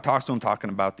God. God talks to him, talking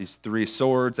about these 3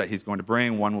 swords that he's going to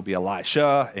bring. One will be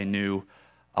Elisha, a new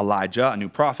Elijah, a new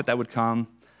prophet that would come.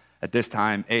 At this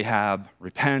time, Ahab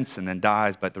repents and then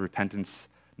dies, but the repentance,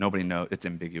 nobody knows. It's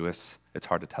ambiguous. It's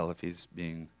hard to tell if he's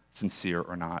being sincere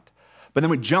or not. But then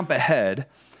we jump ahead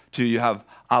to you have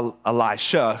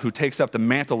Elisha, who takes up the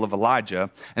mantle of Elijah,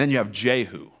 and then you have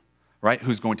Jehu, right,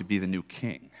 who's going to be the new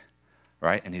king,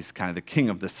 right? And he's kind of the king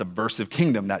of the subversive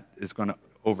kingdom that is going to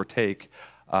overtake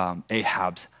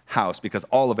Ahab's house, because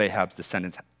all of Ahab's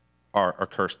descendants are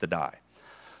cursed to die.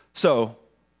 So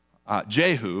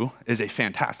Jehu is a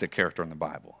fantastic character in the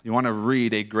Bible. You want to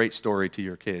read a great story to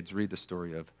your kids, read the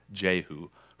story of Jehu,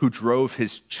 who drove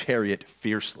his chariot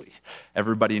fiercely.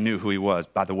 Everybody knew who he was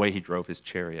by the way he drove his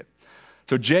chariot.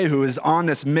 So Jehu is on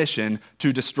this mission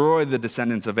to destroy the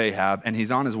descendants of Ahab, and he's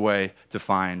on his way to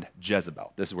find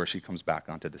Jezebel. This is where she comes back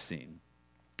onto the scene.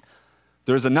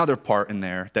 There's another part in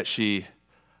there that she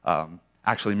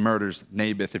actually murders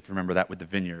Naboth, if you remember that, with the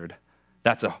vineyard.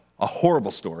 That's a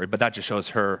horrible story, but that just shows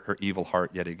her evil heart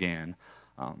yet again.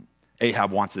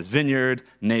 Ahab wants his vineyard.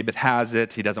 Naboth has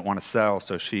it. He doesn't want to sell,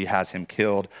 so she has him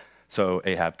killed so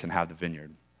Ahab can have the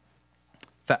vineyard.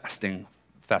 Fast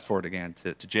forward again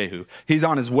to Jehu. He's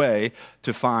on his way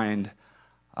to find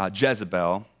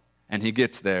Jezebel, and he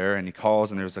gets there, and he calls,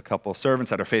 and there's a couple of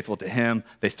servants that are faithful to him.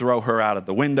 They throw her out of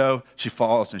the window. She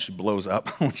falls, and she blows up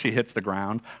when she hits the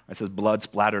ground. It says blood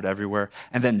splattered everywhere.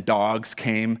 And then dogs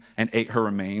came and ate her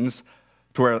remains,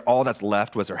 to where all that's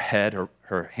left was her head,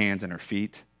 her hands, and her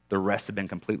feet. The rest had been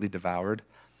completely devoured.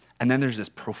 And then there's this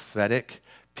prophetic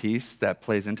piece that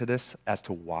plays into this as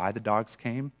to why the dogs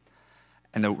came.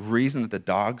 And the reason that the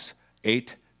dogs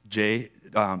ate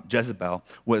Jezebel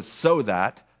was so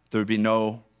that there would be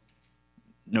no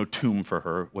tomb for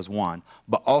her, was one,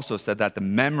 but also said that the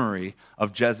memory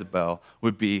of Jezebel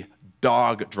would be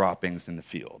dog droppings in the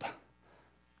field.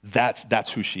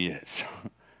 That's who she is.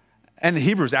 And the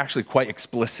Hebrew is actually quite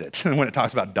explicit when it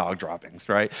talks about dog droppings,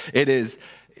 right?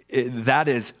 That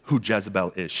is who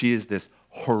Jezebel is. She is this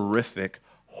horrific,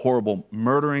 horrible,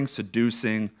 murdering,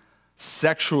 seducing,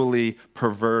 sexually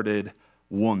perverted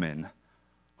woman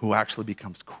who actually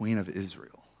becomes queen of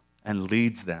Israel and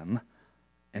leads them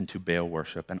into Baal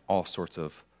worship and all sorts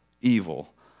of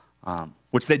evil,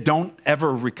 which they don't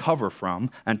ever recover from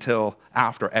until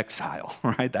after exile,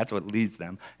 right? That's what leads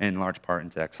them in large part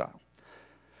into exile.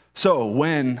 So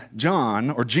when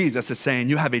John or Jesus is saying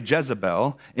you have a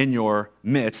Jezebel in your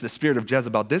midst, the spirit of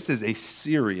Jezebel, this is a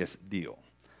serious deal.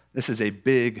 This is a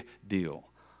big deal.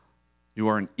 You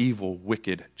are an evil,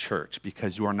 wicked church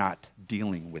because you are not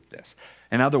dealing with this.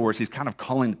 In other words, he's kind of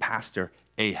calling the pastor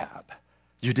Ahab.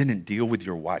 You didn't deal with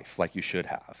your wife like you should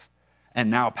have. And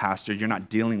now, pastor, you're not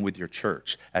dealing with your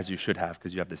church as you should have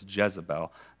because you have this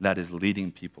Jezebel that is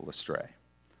leading people astray.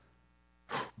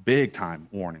 Big time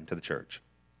warning to the church.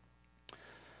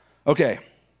 Okay,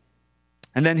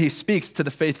 and then he speaks to the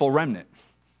faithful remnant,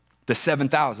 the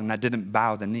 7,000 that didn't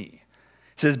bow the knee.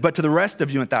 He says, but to the rest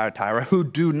of you in Thyatira who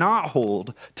do not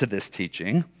hold to this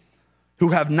teaching, who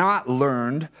have not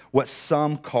learned what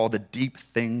some call the deep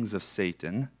things of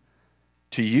Satan,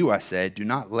 to you I say, do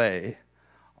not lay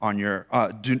on your,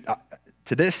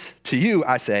 to you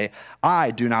I say, I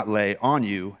do not lay on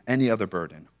you any other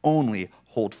burden, only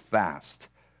hold fast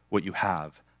what you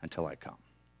have until I come.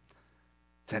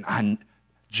 And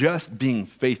just being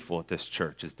faithful at this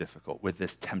church is difficult with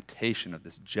this temptation of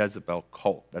this Jezebel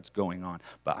cult that's going on.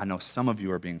 But I know some of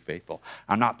you are being faithful.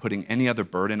 I'm not putting any other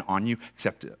burden on you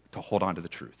except to hold on to the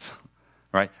truth,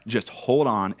 right? Just hold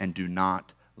on and do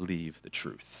not leave the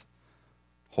truth.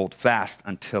 Hold fast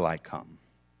until I come.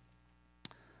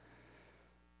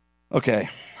 Okay.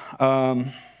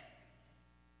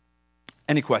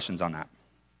 Any questions on that?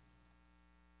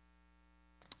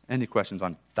 Any questions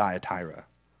on Thyatira?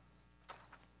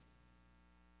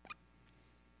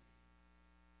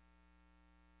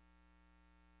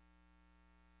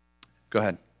 Go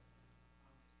ahead.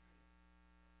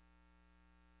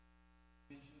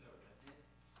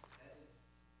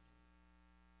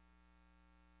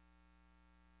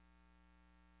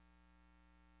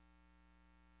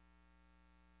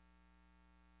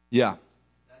 Yeah.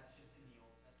 That's just in the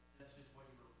Old Testament. That's just what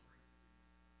you were referring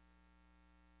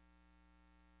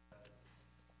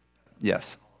to.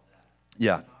 Yes.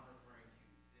 Yeah. Not referring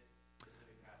to this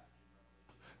specific passage in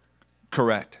Revelation.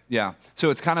 Correct. Yeah. So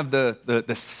it's kind of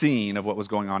the scene of what was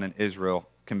going on in Israel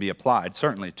can be applied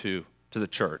certainly to the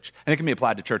church. And it can be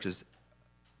applied to churches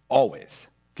always,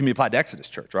 Can be applied to Exodus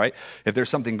Church, right? If there's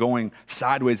something going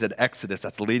sideways at Exodus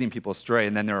that's leading people astray,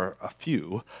 and then there are a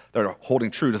few that are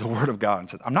holding true to the Word of God and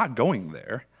says, I'm not going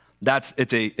there.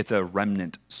 It's a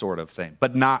remnant sort of thing,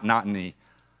 but not in the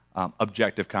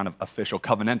objective kind of official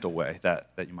covenantal way that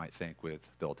you might think with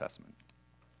the Old Testament.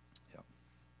 Yeah.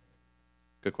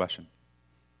 Good question.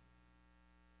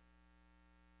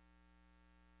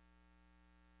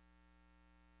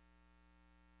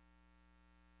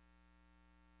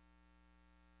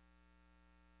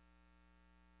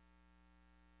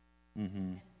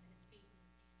 Mm-hmm.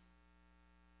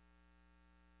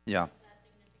 Yeah.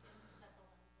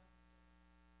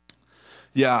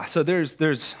 Yeah, so there's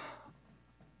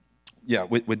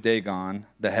with Dagon,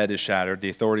 the head is shattered, the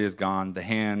authority is gone, the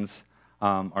hands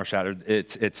are shattered.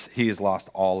 He has lost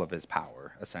all of his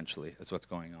power, essentially, is what's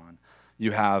going on.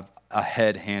 You have a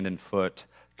head, hand, and foot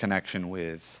connection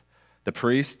with the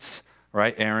priests,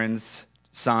 right? Aaron's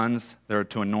sons, they're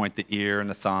to anoint the ear and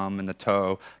the thumb and the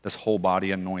toe, this whole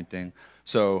body anointing.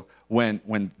 So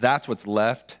when that's what's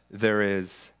left, there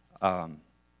is, I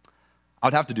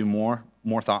would have to do more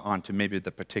thought onto maybe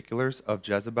the particulars of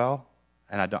Jezebel,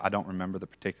 and I don't remember the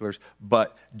particulars,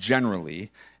 but generally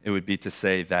it would be to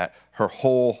say that her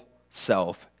whole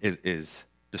self is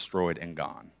destroyed and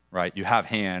gone, right? You have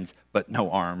hands but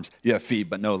no arms, you have feet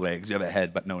but no legs, you have a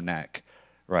head but no neck,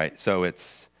 right? So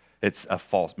it's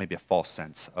maybe a false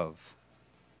sense of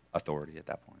authority at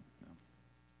that point.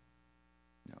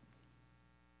 Yeah.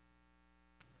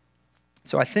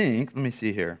 So I think, let me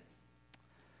see here.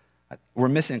 We're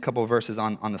missing a couple of verses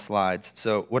on the slides.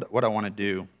 So what I want to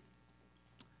do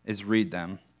is read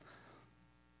them.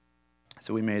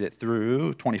 So we made it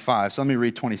through 25. So let me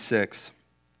read 26.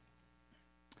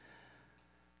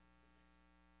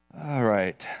 All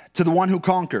right. To the one who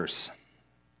conquers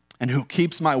and who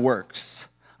keeps my works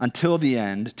until the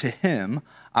end, to him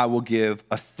I will give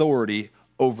authority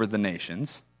over the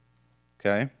nations.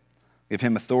 Okay? Give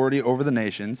him authority over the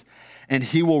nations, and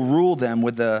he will rule them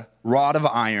with a rod of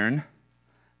iron,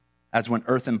 as when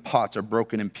earthen pots are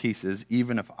broken in pieces,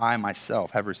 even if I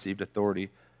myself have received authority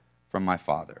from my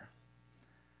Father.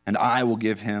 And I will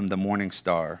give him the morning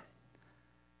star.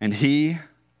 And he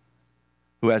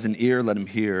who has an ear, let him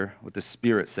hear what the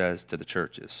Spirit says to the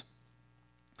churches.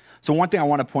 So one thing I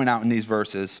want to point out in these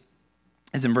verses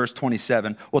is in verse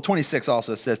 27. Well, 26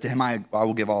 also says, to him I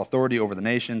will give all authority over the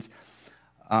nations,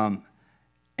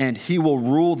 and he will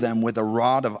rule them with a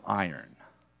rod of iron.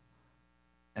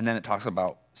 And then it talks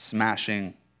about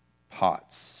smashing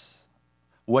pots.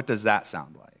 What does that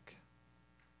sound like?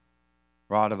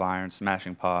 Rod of iron,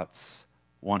 smashing pots,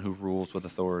 one who rules with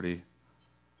authority.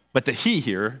 But the he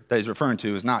here that he's referring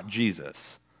to is not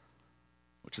Jesus,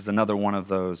 which is another one of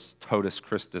those totus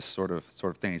Christus sort of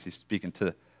things. He's speaking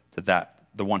to that,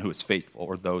 the one who is faithful,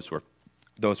 or those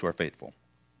who are faithful.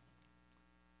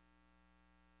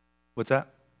 What's that?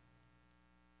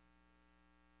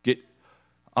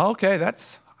 Okay,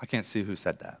 I can't see who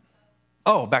said that.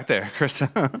 Oh, back there, Chris.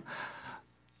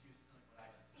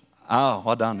 Oh,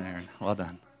 well done, Aaron. Well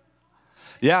done.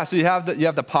 Yeah, so you have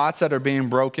the pots that are being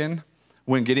broken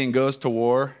when Gideon goes to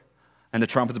war, and the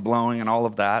trumpet's blowing and all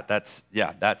of that. That's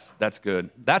good.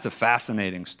 That's a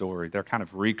fascinating story. They're kind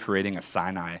of recreating a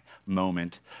Sinai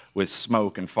moment with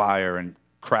smoke and fire and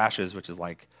crashes, which is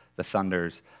like the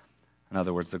thunders. In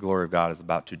other words, the glory of God is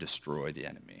about to destroy the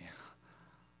enemy.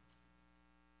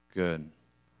 Good.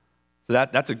 So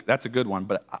that's a good one,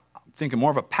 but I'm thinking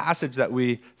more of a passage that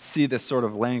we see this sort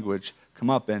of language come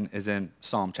up in is in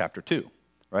Psalm chapter 2,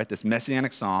 right? This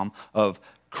messianic psalm of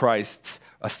Christ's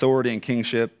authority and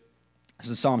kingship. So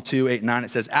in Psalm 2, 8, and 9,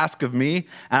 it says, ask of me,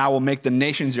 and I will make the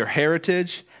nations your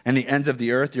heritage and the ends of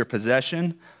the earth your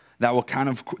possession. That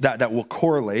will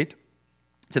correlate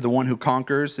to the one who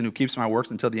conquers and who keeps my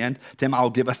works until the end. To him I will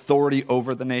give authority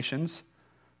over the nations,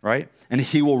 right? And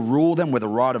he will rule them with a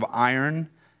rod of iron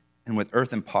and with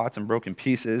earthen pots and broken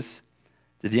pieces.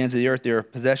 To the ends of the earth their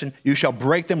possession. You shall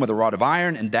break them with a rod of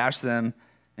iron and dash them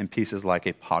in pieces like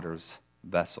a potter's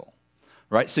vessel,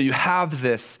 right? So you have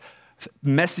this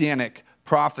messianic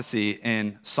prophecy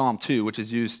in Psalm 2, which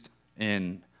is used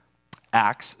in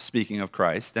Acts, speaking of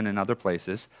Christ, and in other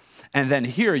places. And then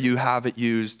here you have it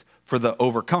used for the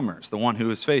overcomers, the one who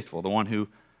is faithful, the one who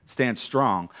stands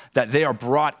strong, that they are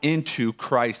brought into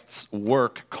Christ's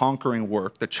work, conquering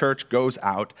work. The church goes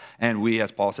out, and we, as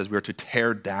Paul says, we are to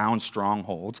tear down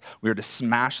strongholds. We are to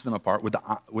smash them apart with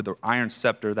the iron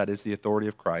scepter that is the authority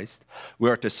of Christ. We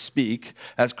are to speak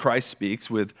as Christ speaks,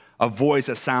 with a voice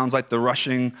that sounds like the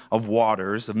rushing of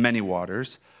waters, of many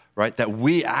waters, right? That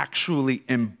we actually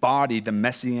embody the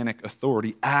messianic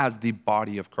authority as the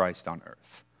body of Christ on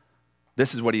earth.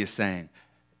 This is what he is saying.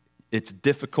 It's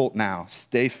difficult now.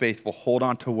 Stay faithful. Hold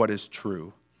on to what is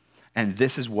true. And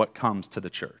this is what comes to the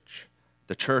church.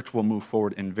 The church will move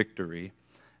forward in victory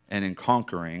and in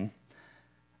conquering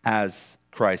as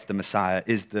Christ, the Messiah,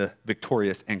 is the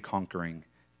victorious and conquering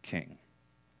king.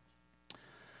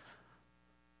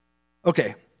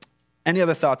 Okay, any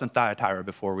other thoughts on Thyatira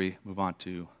before we move on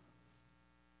to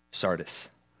Sardis?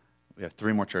 We have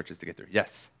 3 more churches to get through.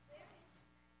 Yes?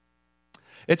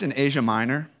 It's in Asia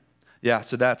Minor. Yeah,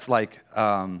 so that's like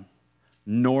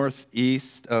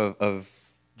northeast of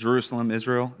Jerusalem,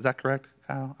 Israel. Is that correct,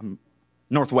 Kyle?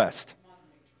 Northwest.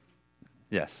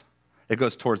 Yes. It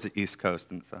goes towards the east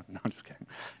coast. And so, no, I'm just kidding.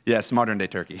 Yes, modern-day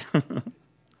Turkey.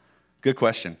 Good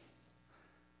question.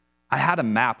 I had a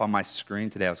map on my screen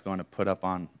today I was going to put up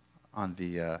on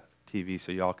the TV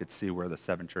so y'all could see where the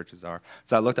 7 churches are.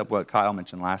 So I looked up what Kyle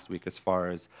mentioned last week as far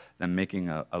as them making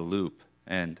a loop.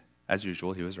 And as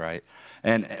usual, he was right.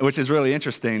 And which is really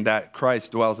interesting that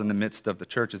Christ dwells in the midst of the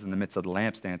churches, in the midst of the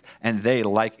lampstands. And they,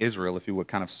 like Israel, if you would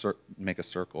kind of make a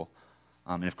circle.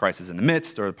 And if Christ is in the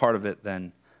midst or a part of it,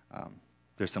 then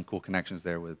there's some cool connections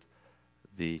there with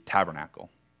the tabernacle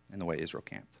and the way Israel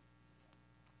camped.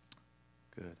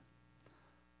 Good.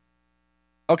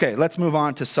 Okay, let's move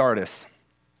on to Sardis.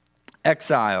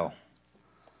 Exile.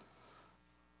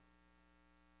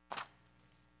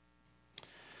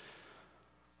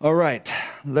 All right,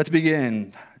 let's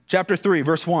begin. Chapter 3,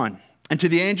 verse 1. And to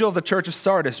the angel of the church of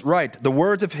Sardis write the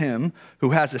words of him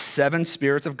who has the 7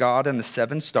 spirits of God and the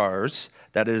 7 stars.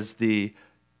 That is the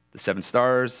 7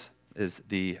 stars is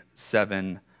the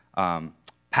 7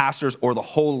 pastors, or the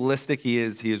holistic. He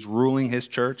is ruling his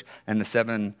church, and the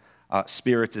 7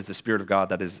 spirits is the Spirit of God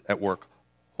that is at work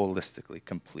holistically,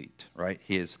 complete, right?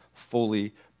 He is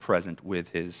fully present with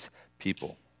his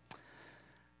people.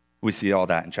 We see all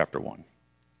that in chapter 1.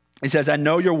 He says, I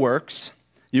know your works.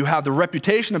 You have the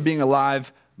reputation of being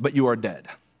alive, but you are dead,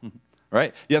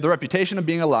 right? You have the reputation of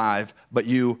being alive, but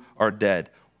you are dead.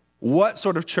 What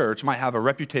sort of church might have a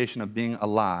reputation of being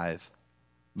alive,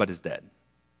 but is dead?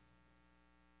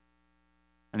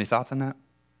 Any thoughts on that?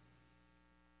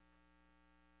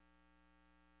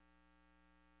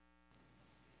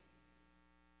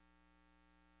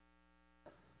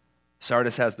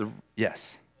 Sardis has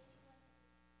yes.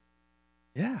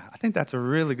 Yeah, I think that's a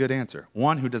really good answer.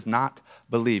 One who does not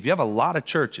believe. You have a lot of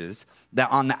churches that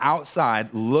on the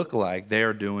outside look like they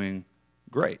are doing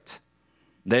great.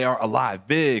 They are alive,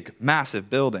 big, massive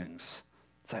buildings.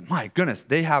 It's like, my goodness,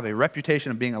 they have a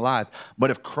reputation of being alive.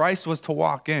 But if Christ was to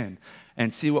walk in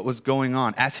and see what was going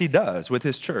on, as he does with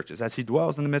his churches, as he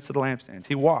dwells in the midst of the lampstands,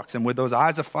 he walks, and with those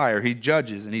eyes of fire, he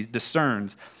judges and he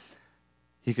discerns.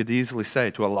 He could easily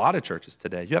say to a lot of churches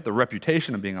today, you have the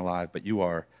reputation of being alive, but you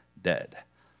are dead.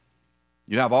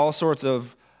 You have all sorts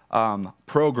of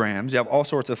programs, you have all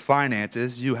sorts of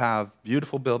finances, you have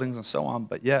beautiful buildings and so on,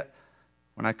 but yet,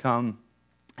 when I come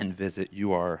and visit,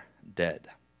 you are dead.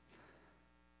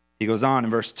 He goes on in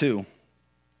verse 2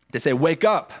 to say, wake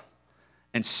up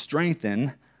and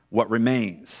strengthen what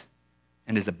remains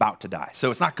and is about to die.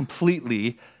 So it's not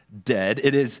completely dead.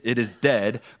 It is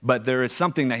dead, but there is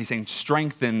something that he's saying,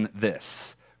 strengthen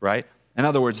this, right? In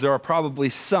other words, there are probably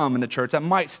some in the church that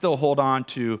might still hold on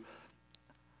to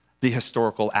the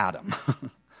historical Adam,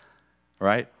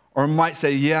 right? Or might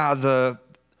say, yeah, the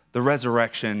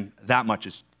resurrection, that much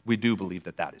is, we do believe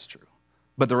that is true.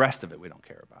 But the rest of it we don't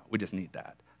care about. We just need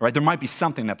that, right? There might be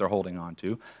something that they're holding on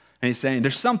to. And he's saying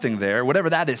there's something there, whatever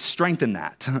that is, strengthen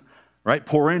that, right?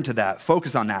 Pour into that,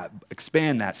 focus on that,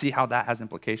 expand that, see how that has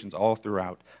implications all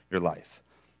throughout your life,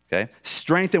 okay?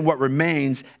 Strengthen what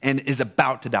remains and is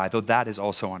about to die, though that is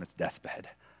also on its deathbed.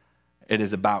 It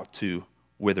is about to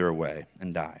wither away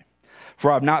and die.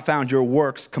 For I have not found your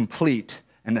works complete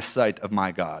in the sight of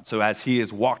my God. So as he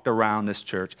has walked around this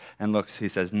church and looks, he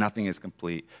says, nothing is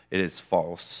complete. It is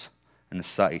false in the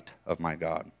sight of my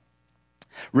God.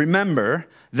 Remember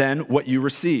then what you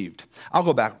received. I'll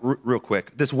go back real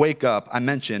quick. This wake up I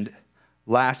mentioned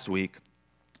last week.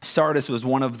 Sardis was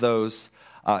one of those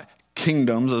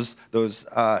kingdoms, those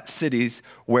cities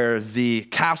where the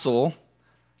castle,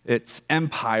 its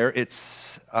empire,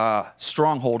 its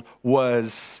stronghold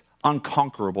was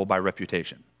unconquerable by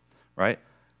reputation, right?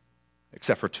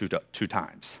 Except for two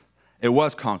times. It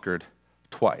was conquered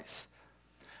twice.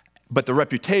 But the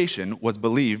reputation was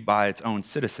believed by its own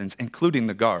citizens, including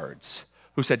the guards,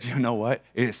 who said, you know what?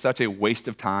 It is such a waste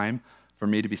of time for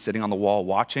me to be sitting on the wall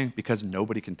watching because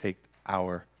nobody can take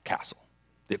our castle.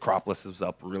 The Acropolis is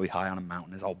up really high on a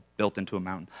mountain. It's all built into a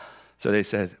mountain. So they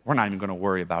said, we're not even going to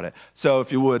worry about it. So if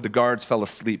you would, the guards fell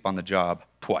asleep on the job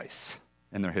twice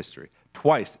in their history.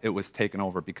 Twice it was taken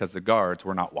over because the guards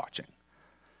were not watching.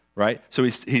 right? So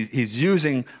he's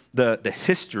using the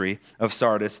history of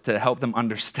Sardis to help them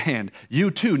understand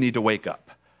you too need to wake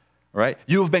up, right?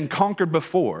 You have been conquered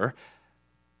before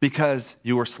because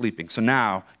you were sleeping. So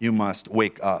now you must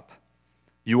wake up.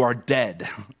 You are dead,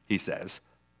 he says,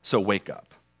 so wake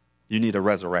up. You need a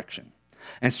resurrection.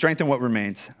 And strengthen what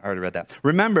remains. I already read that.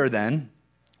 Remember then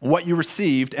what you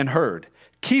received and heard.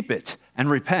 Keep it and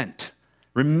repent.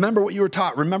 Remember what you were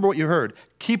taught. Remember what you heard.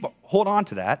 Hold on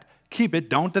to that. Keep it.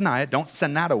 Don't deny it. Don't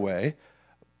send that away.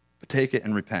 But take it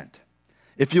and repent.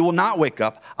 If you will not wake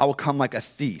up, I will come like a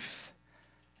thief,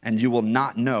 and you will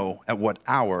not know at what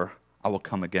hour I will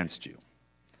come against you.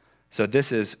 So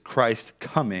this is Christ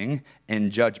coming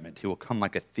in judgment. He will come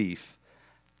like a thief,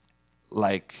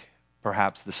 like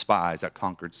perhaps the spies that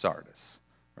conquered Sardis,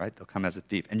 right? They'll come as a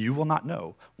thief, and you will not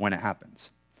know when it happens.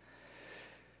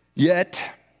 Yet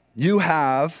you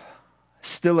have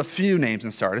still a few names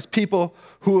in Sardis, people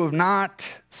who have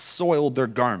not soiled their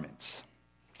garments,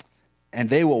 and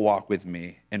they will walk with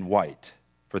me in white,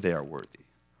 for they are worthy.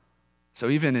 So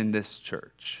even in this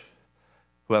church,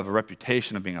 who have a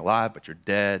reputation of being alive, but you're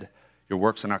dead, your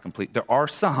works are not complete, there are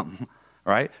some,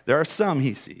 right? There are some,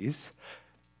 he sees,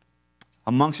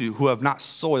 amongst you who have not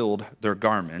soiled their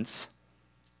garments.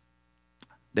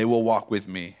 They will walk with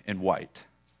me in white,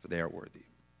 for they are worthy.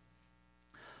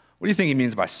 What do you think he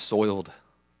means by soiled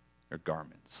their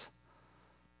garments?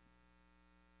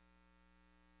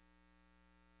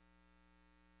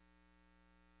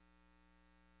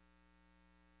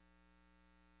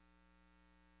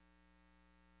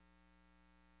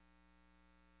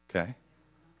 Okay.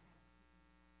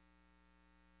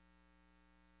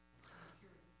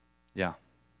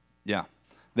 Yeah.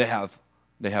 They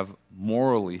have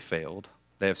morally failed.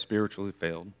 They have spiritually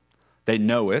failed. They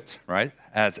know it, right?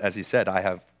 As he said, I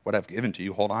have what I've given to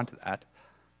you. Hold on to that.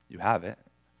 You have it.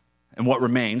 And what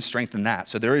remains, strengthen that.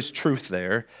 So there is truth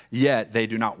there, yet they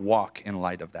do not walk in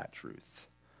light of that truth,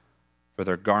 for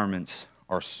their garments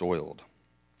are soiled.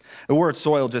 The word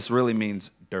soiled just really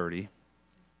means dirty,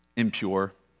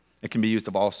 impure. It can be used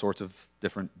of all sorts of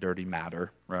different dirty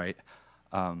matter, right?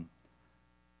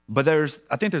 But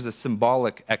I think there's a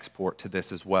symbolic export to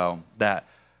this as well that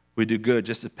we do good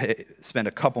just to spend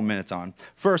a couple minutes on.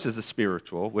 First is the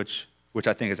spiritual, which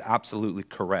I think is absolutely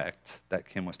correct that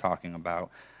Kim was talking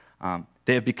about.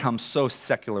 They have become so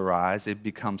secularized, they've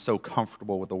become so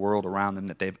comfortable with the world around them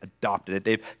that they've adopted it.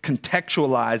 They've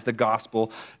contextualized the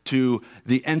gospel to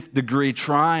the nth degree,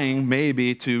 trying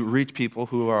maybe to reach people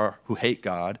who hate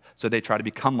God. So they try to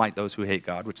become like those who hate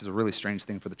God, which is a really strange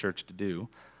thing for the church to do,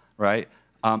 right?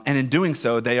 And in doing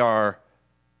so, they are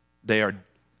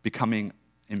becoming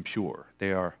impure.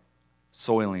 They are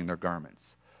soiling their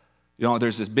garments. You know,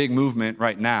 there's this big movement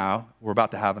right now. We're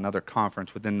about to have another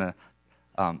conference within the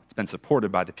it's been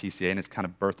supported by the PCA, and it's kind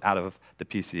of birthed out of the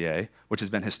PCA, which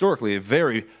has been historically a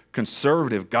very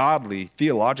conservative, godly,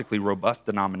 theologically robust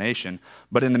denomination.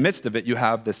 But in the midst of it, you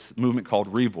have this movement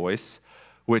called Revoice,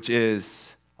 which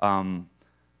is trying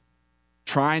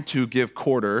to give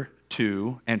quarter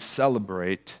to and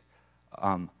celebrate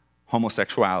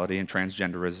homosexuality and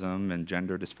transgenderism and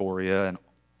gender dysphoria and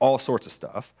all sorts of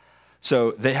stuff.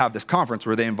 So they have this conference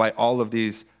where they invite all of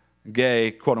these gay,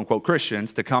 quote-unquote,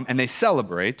 Christians to come, and they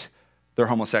celebrate their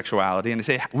homosexuality, and they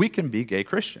say, we can be gay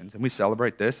Christians, and we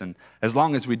celebrate this, and as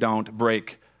long as we don't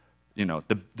break,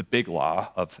 the big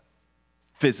law of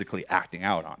physically acting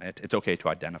out on it, it's okay to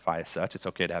identify as such, it's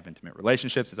okay to have intimate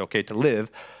relationships, it's okay to live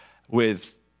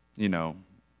with,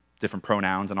 different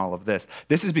pronouns and all of this.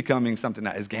 This is becoming something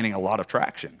that is gaining a lot of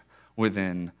traction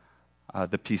within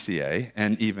the PCA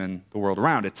and even the world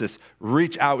around. It's this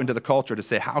reach out into the culture to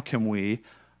say, how can we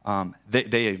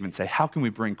they even say, how can we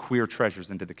bring queer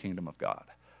treasures into the kingdom of God?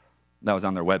 That was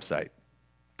on their website.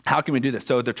 How can we do this?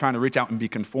 So they're trying to reach out and be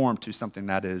conformed to something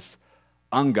that is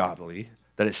ungodly,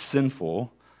 that is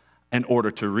sinful, in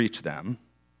order to reach them,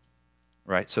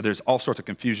 right? So there's all sorts of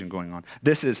confusion going on.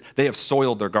 They have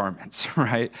soiled their garments,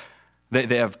 right?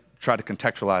 They have tried to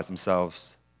contextualize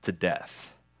themselves to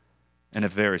death in a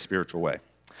very spiritual way.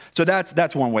 So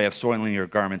that's one way of soiling your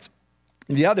garments.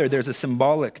 The other, there's a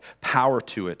symbolic power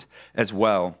to it as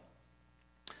well.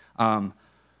 Let's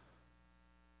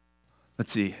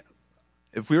see.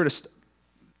 If we were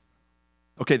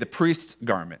to, the priest's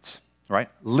garments, right?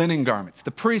 Linen garments.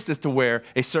 The priest is to wear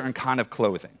a certain kind of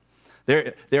clothing.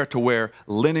 They're to wear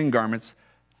linen garments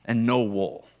and no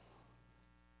wool.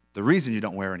 The reason you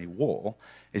don't wear any wool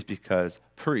is because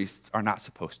priests are not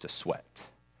supposed to sweat.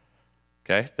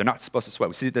 Okay? They're not supposed to sweat.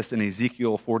 We see this in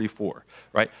Ezekiel 44,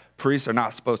 right? Priests are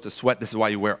not supposed to sweat. This is why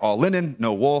you wear all linen,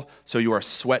 no wool, so you are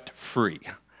sweat-free.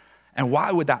 And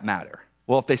why would that matter?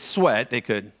 Well, if they sweat, they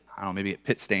could, I don't know, maybe get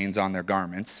pit stains on their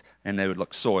garments and they would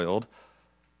look soiled.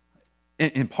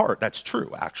 In part, that's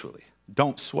true, actually.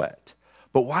 Don't sweat.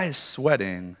 But why is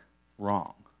sweating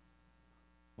wrong?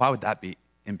 Why would that be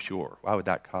impure? Why would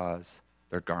that cause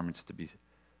their garments to be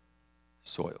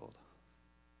soiled?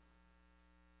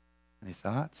 Any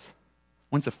thoughts?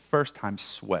 When's the first time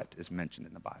sweat is mentioned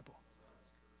in the Bible?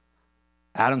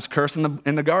 Adam's curse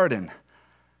in the garden.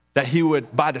 That he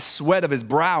would, by the sweat of his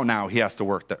brow now, he has to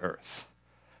work the earth.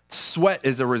 Sweat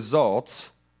is a result,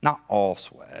 not all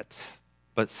sweat,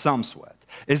 but some sweat,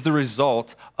 is the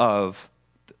result of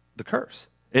the curse.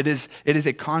 It is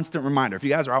a constant reminder. If you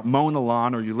guys are out mowing the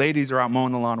lawn, or you ladies are out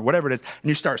mowing the lawn, or whatever it is, and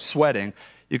you start sweating,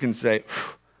 you can say,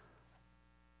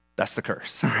 that's the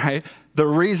curse, right? The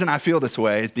reason I feel this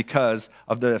way is because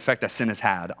of the effect that sin has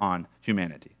had on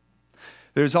humanity.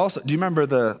 There's also, do you remember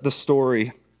the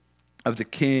story of the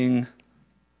king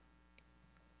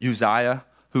Uzziah,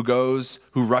 who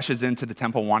rushes into the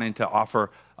temple wanting to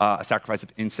offer a sacrifice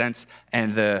of incense,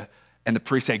 and the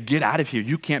priests say, get out of here,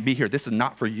 you can't be here, this is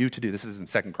not for you to do. This is in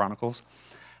 2 Chronicles.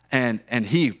 And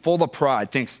he, full of pride,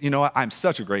 thinks, you know what, I'm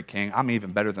such a great king, I'm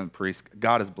even better than the priest,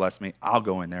 God has blessed me, I'll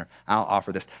go in there, I'll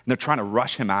offer this. And they're trying to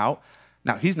rush him out.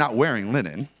 Now, he's not wearing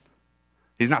linen.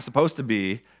 He's not supposed to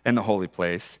be in the holy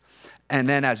place. And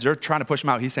then as they're trying to push him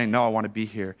out, he's saying, no, I want to be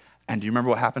here. And do you remember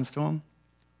what happens to him?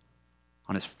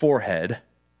 On his forehead,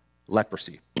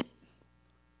 leprosy.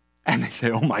 And they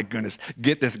say, oh my goodness,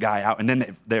 get this guy out. And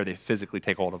then they physically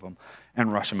take hold of him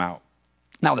and rush him out.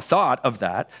 Now the thought of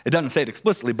that, it doesn't say it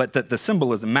explicitly, but the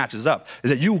symbolism matches up,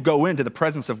 is that you go into the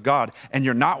presence of God and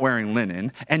you're not wearing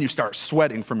linen and you start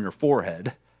sweating from your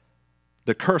forehead.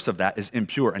 The curse of that is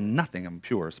impure, and nothing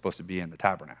impure is supposed to be in the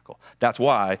tabernacle. That's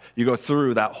why you go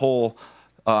through that whole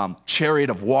chariot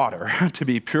of water to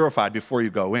be purified before you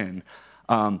go in.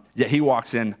 Yet he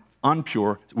walks in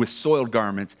unpure with soiled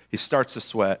garments. He starts to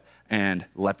sweat and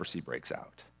leprosy breaks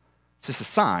out. It's just a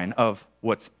sign of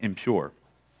what's impure.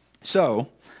 So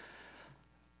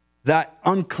that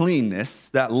uncleanness,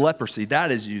 that leprosy, that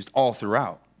is used all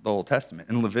throughout the Old Testament.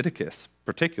 In Leviticus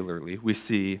particularly, we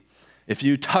see if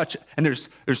you touch, and there's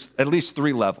at least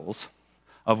 3 levels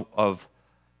of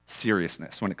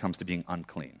seriousness when it comes to being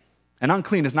unclean. And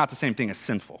unclean is not the same thing as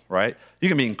sinful, right? You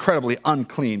can be incredibly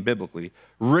unclean biblically,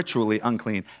 ritually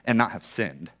unclean, and not have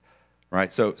sinned,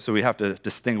 right? So we have to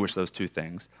distinguish those 2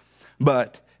 things.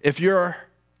 But if you're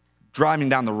driving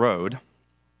down the road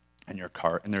in your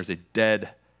cart and there's a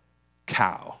dead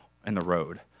cow in the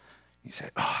road, you say,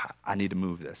 oh, I need to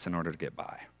move this in order to get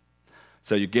by.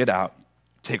 So you get out,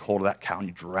 take hold of that cow, and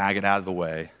you drag it out of the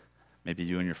way. Maybe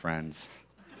you and your friends.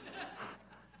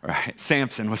 Right?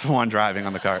 Samson was the one driving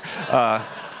on the cart.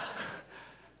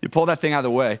 You pull that thing out of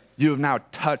the way. You have now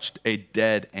touched a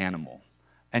dead animal.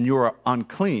 And you are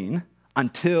unclean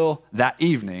until that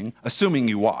evening, assuming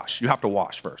you wash. You have to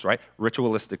wash first, right?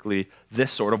 Ritualistically,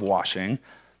 this sort of washing.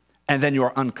 And then you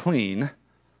are unclean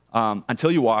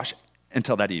until you wash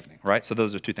until that evening, right? So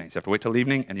those are 2 things. You have to wait till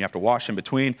evening, and you have to wash in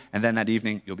between, and then that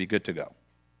evening, you'll be good to go,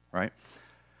 right?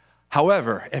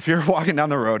 However, if you're walking down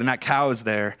the road and that cow is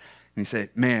there, and you say,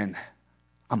 man,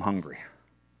 I'm hungry.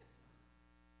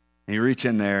 And you reach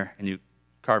in there and you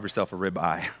carve yourself a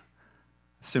ribeye,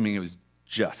 assuming it was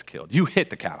just killed. You hit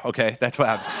the cow, okay? That's what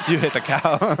happened. You hit the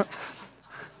cow.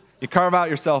 You carve out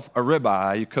yourself a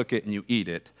ribeye, you cook it, and you eat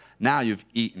it. Now you've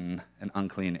eaten an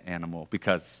unclean animal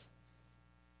because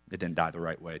it didn't die the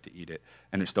right way to eat it.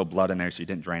 And there's still blood in there, so you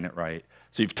didn't drain it right.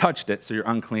 So you've touched it, so you're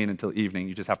unclean until evening.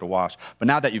 You just have to wash. But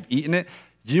now that you've eaten it,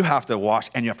 you have to wash,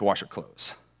 and you have to wash your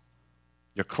clothes.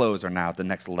 Your clothes are now the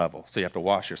next level. So you have to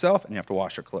wash yourself, and you have to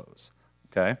wash your clothes,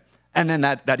 okay? And then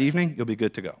that evening, you'll be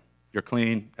good to go. You're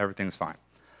clean, everything's fine.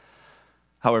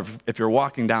 However, if you're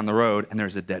walking down the road and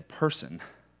there's a dead person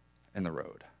in the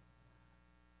road,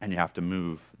 and you have to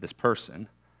move this person,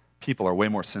 people are way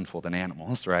more sinful than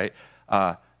animals, right?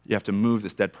 You have to move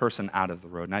this dead person out of the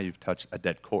road. Now you've touched a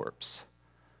dead corpse.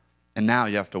 And now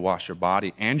you have to wash your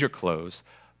body and your clothes,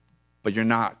 but you're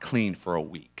not clean for a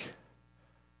week.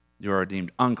 You are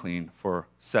deemed unclean for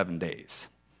 7 days,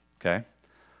 okay?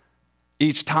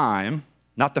 Each time,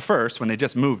 not the first, when they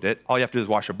just moved it, all you have to do is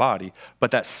wash your body, but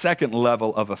that second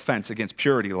level of offense against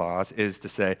purity laws is to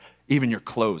say, even your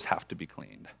clothes have to be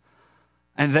cleaned.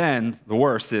 And then the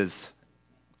worst is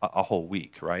a whole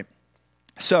week, right?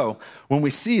 So when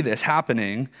we see this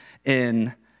happening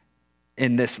in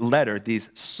this letter,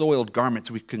 these soiled garments,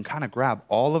 we can kind of grab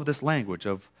all of this language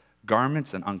of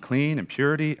garments and unclean and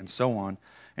purity and so on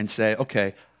and say,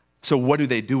 okay, so what do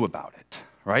they do about it,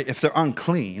 right? If they're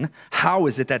unclean, how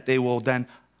is it that they will then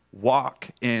walk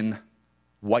in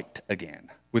white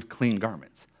again with clean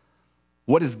garments?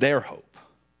 What is their hope?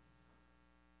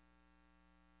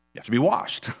 You have to be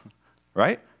washed,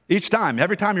 right?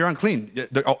 Every time you're unclean,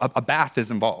 a bath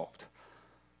is involved.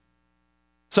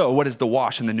 So what is the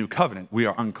wash in the new covenant? We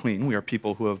are unclean. We are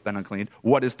people who have been unclean.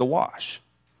 What is the wash?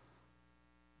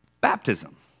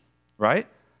 Baptism, right?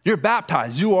 You're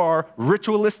baptized. You are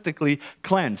ritualistically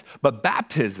cleansed. But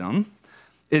baptism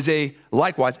is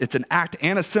likewise, it's an act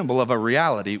and a symbol of a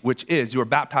reality, which is you are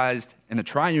baptized in the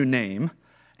triune name,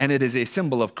 and it is a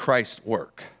symbol of Christ's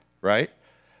work, right?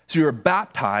 So you're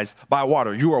baptized by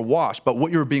water. You are washed, but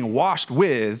what you're being washed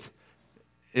with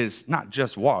is not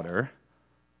just water,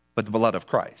 but the blood of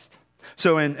Christ.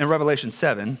 So in Revelation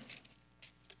 7,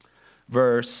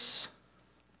 verse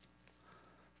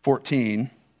 14,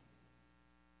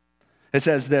 it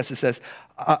says this, it says,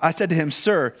 I said to him,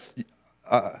 Sir,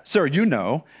 you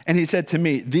know. And he said to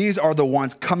me, these are the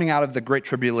ones coming out of the great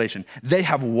tribulation. They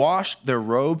have washed their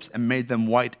robes and made them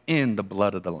white in the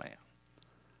blood of the Lamb.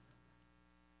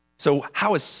 So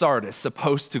how is Sardis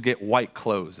supposed to get white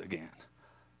clothes again?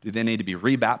 Do they need to be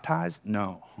rebaptized?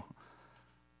 No.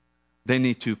 They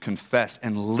need to confess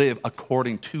and live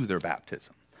according to their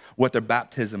baptism. What their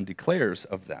baptism declares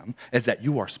of them is that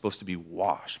you are supposed to be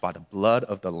washed by the blood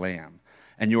of the Lamb,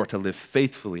 and you are to live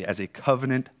faithfully as a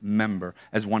covenant member,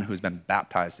 as one who has been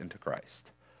baptized into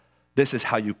Christ. This is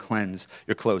how you cleanse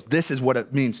your clothes. This is what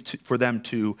it means for them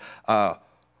to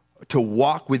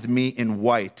walk with me in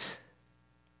white,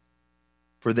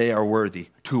 for they are worthy,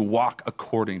 to walk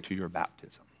according to your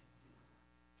baptism.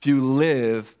 If you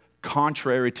live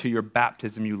contrary to your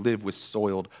baptism, you live with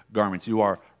soiled garments. You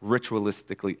are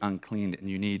ritualistically unclean and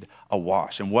you need a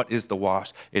wash. And what is the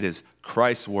wash? It is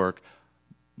Christ's work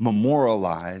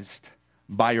memorialized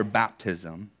by your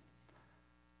baptism,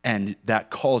 and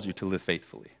that calls you to live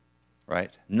faithfully,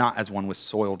 right? Not as one with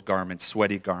soiled garments,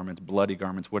 sweaty garments, bloody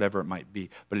garments, whatever it might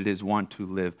be, but it is one to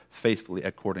live faithfully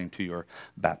according to your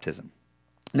baptism.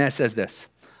 And it says this.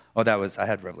 I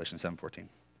had Revelation 7:14.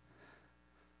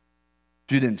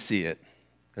 If you didn't see it,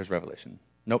 there's Revelation.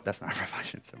 Nope, that's not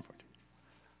Revelation 7:14.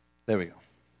 There we go.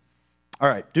 All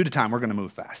right, due to time, we're going to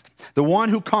move fast. The one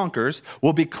who conquers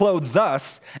will be clothed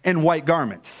thus in white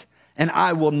garments, and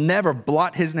I will never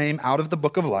blot his name out of the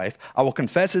book of life. I will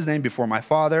confess his name before my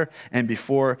Father and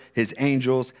before his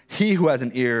angels. He who has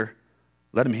an ear,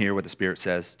 let him hear what the Spirit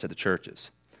says to the churches.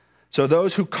 So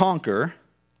those who conquer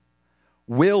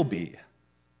will be,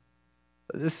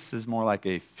 this is more like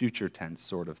a future tense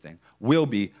sort of thing, will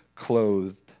be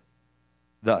clothed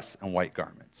thus in white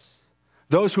garments.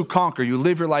 Those who conquer, you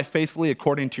live your life faithfully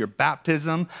according to your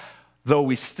baptism, though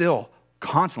we still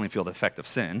constantly feel the effect of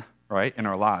sin, right, in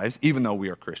our lives, even though we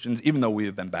are Christians, even though we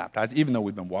have been baptized, even though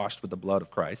we've been washed with the blood of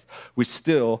Christ,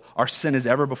 our sin is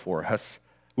ever before us.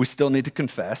 We still need to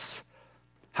confess.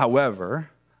 However,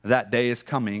 that day is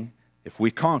coming, if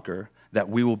we conquer, that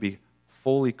we will be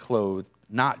fully clothed,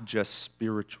 not just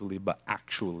spiritually, but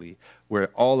actually, where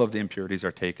all of the impurities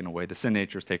are taken away, the sin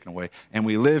nature is taken away, and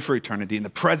we live for eternity in the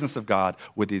presence of God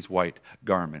with these white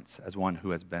garments as one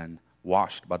who has been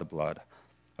washed by the blood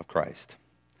of Christ.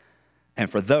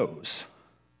 And for those,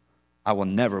 I will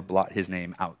never blot his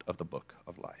name out of the book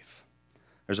of life.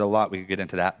 There's a lot we could get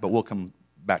into that, but we'll come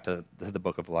back to the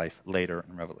book of life later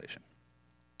in Revelation.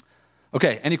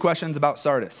 Okay, any questions about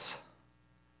Sardis?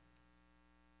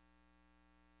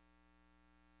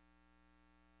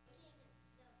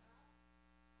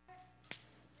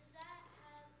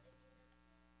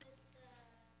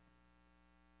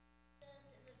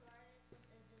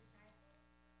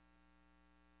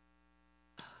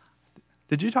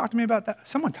 Did you talk to me about that?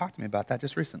 Someone talked to me about that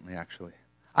just recently, actually.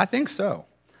 I think so.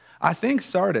 I think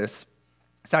Sardis,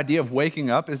 this idea of waking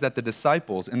up, is that the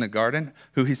disciples in the garden,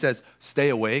 who he says, stay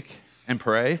awake and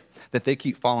pray, that they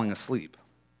keep falling asleep.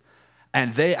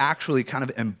 And they actually kind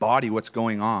of embody what's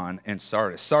going on in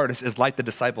Sardis. Sardis is like the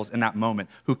disciples in that moment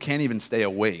who can't even stay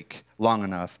awake long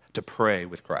enough to pray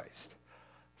with Christ.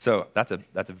 So that's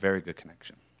a very good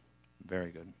connection.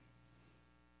 Very good.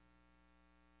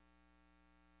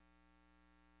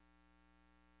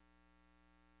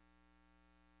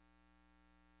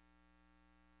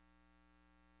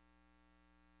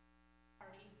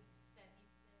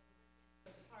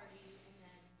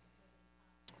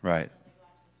 Right.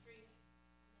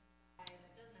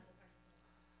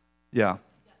 Yeah.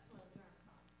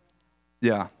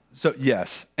 Yeah. So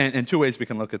yes, and two ways we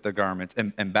can look at the garments.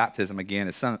 And baptism, again,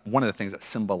 is one of the things that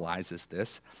symbolizes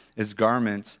this, is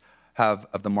garments have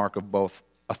of the mark of both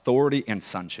authority and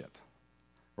sonship,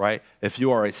 right? If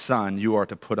you are a son, you are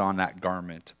to put on that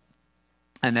garment.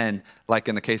 And then, like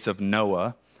in the case of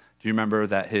Noah, do you remember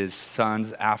that his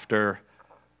sons, after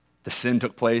The sin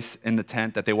took place in the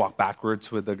tent, that they walk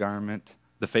backwards with the garment.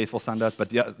 The faithful son does, but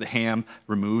the Ham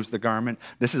removes the garment.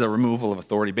 This is a removal of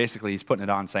authority. Basically, he's putting it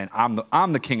on, saying,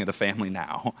 I'm the king of the family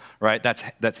now, right?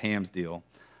 That's Ham's deal.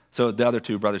 So the other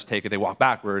two brothers take it, they walk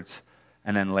backwards,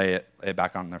 and then lay it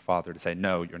back on their father to say,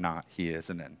 no, you're not, he is.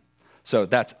 And then, so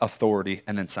that's authority,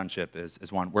 and then sonship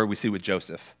is one. Where we see with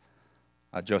Joseph,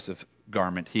 Joseph's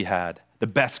garment, he had the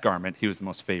best garment. He was the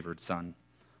most favored son.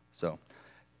 So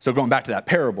going back to that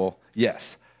parable,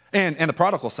 yes. And the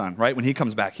prodigal son, right? When he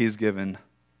comes back, he's given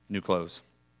new clothes,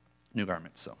 new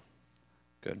garments. So,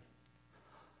 good.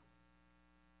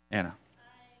 Anna.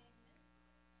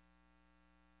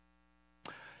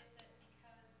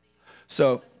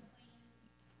 So,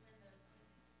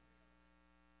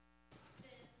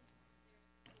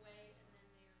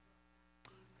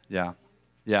 yeah.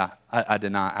 I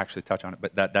did not actually touch on it,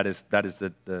 but that is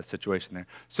the situation there.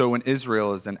 So when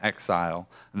Israel is in exile,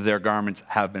 their garments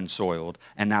have been soiled,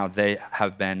 and now they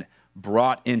have been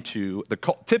brought into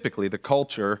typically the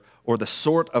culture or the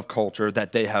sort of culture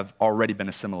that they have already been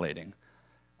assimilating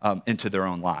into their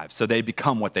own lives. So they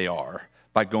become what they are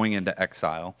by going into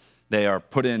exile. They are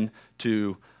put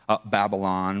into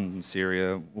Babylon,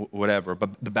 Syria, whatever,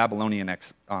 but the Babylonian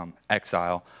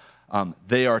exile,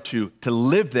 they are to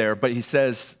live there, but he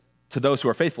says to those who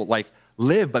are faithful, like,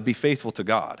 live but be faithful to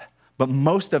God. But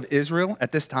most of Israel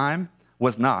at this time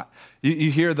was not.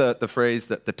 You hear the phrase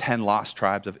that the 10 lost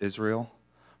tribes of Israel,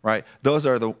 right? Those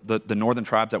are the northern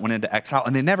tribes that went into exile,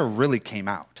 and they never really came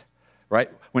out,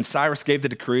 right? When Cyrus gave the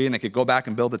decree and they could go back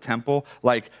and build a temple,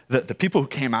 like the people who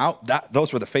came out,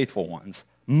 those were the faithful ones.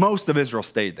 Most of Israel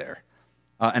stayed there.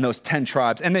 And those 10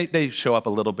 tribes, and they show up a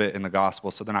little bit in the gospel,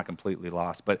 so they're not completely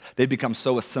lost, but they become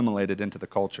so assimilated into the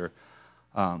culture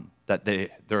that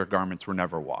their garments were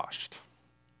never washed.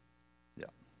 Yeah.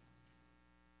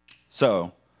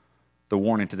 So the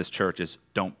warning to this church is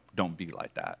don't be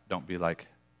like that. Don't be like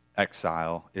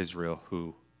exile Israel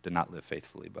who did not live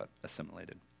faithfully but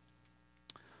assimilated.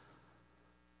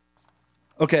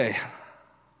 Okay,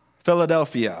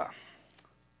 Philadelphia,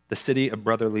 the city of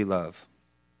brotherly love.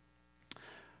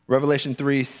 Revelation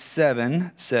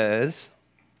 3:7 says,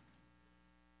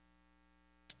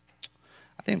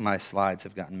 I think my slides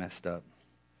have gotten messed up.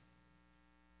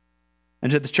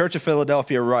 And to the church of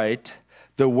Philadelphia write,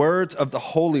 the words of the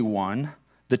Holy One,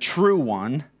 the true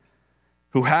one,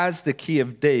 who has the key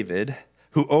of David,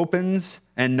 who opens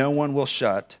and no one will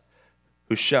shut,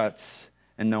 who shuts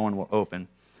and no one will open.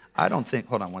 Hold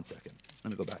on one second.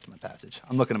 Let me go back to my passage.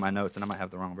 I'm looking at my notes and I might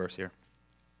have the wrong verse here.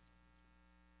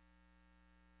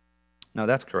 No,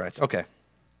 that's correct. Okay.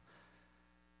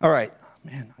 All right.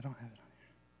 Man, I don't have it on here.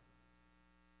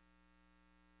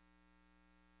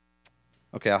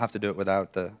 Okay, I'll have to do it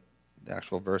without the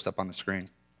actual verse up on the screen.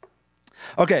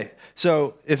 Okay,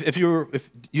 so if you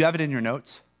have it in your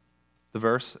notes, the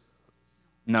verse?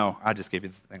 No, I just gave you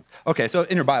the things. Okay, so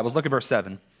in your Bibles, look at verse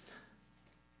 7.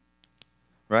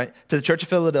 Right? To the church of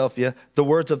Philadelphia, the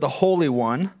words of the Holy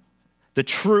One, the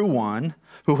true one,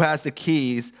 who has the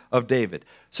keys of David.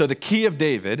 So the key of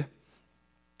David,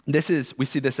 we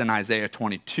see this in Isaiah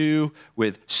 22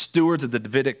 with stewards of the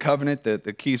Davidic covenant.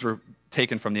 The keys were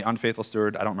taken from the unfaithful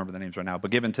steward. I don't remember the names right now,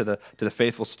 but given to the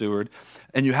faithful steward.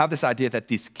 And you have this idea that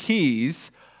these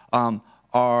keys are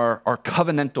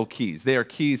covenantal keys. They are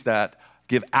keys that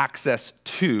give access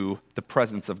to the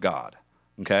presence of God.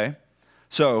 Okay?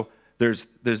 So there's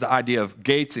the idea of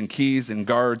gates and keys and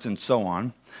guards and so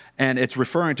on. And it's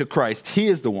referring to Christ. He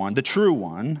is the one, the true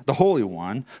one, the Holy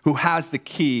One, who has the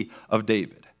key of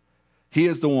David. He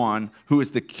is the one who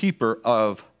is the keeper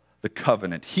of the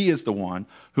covenant. He is the one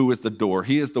who is the door.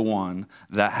 He is the one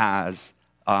that has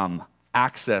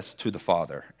access to the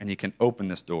Father. And he can open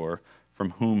this door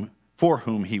for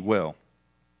whom he will.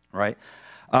 Right?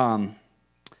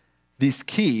 These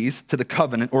keys to the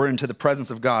covenant or into the presence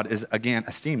of God is, again,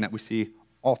 a theme that we see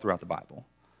all throughout the Bible.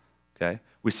 Okay?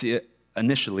 We see it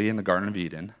initially in the Garden of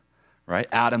Eden, right?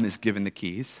 Adam is given the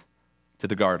keys to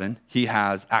the garden. He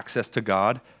has access to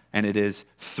God, and it is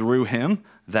through him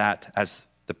that, as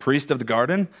the priest of the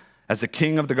garden, as the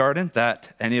king of the garden,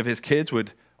 that any of his kids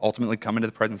would ultimately come into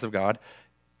the presence of God,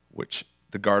 which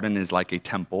the garden is like a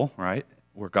temple, right,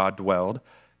 where God dwelled.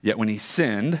 Yet when he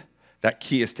sinned, that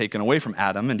key is taken away from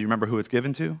Adam, and do you remember who it's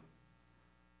given to?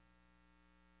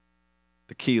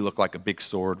 The key looked like a big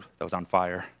sword that was on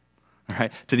fire.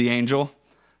 Right, to the angel,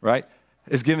 right,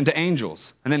 is given to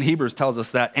angels. And then Hebrews tells us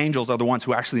that angels are the ones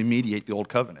who actually mediate the old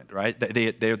covenant, right?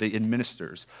 They're the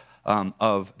administrators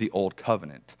of the old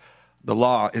covenant. The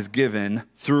law is given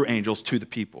through angels to the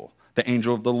people. The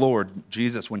angel of the Lord,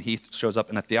 Jesus, when he shows up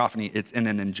in a theophany, it's in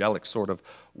an angelic sort of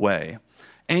way.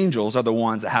 Angels are the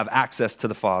ones that have access to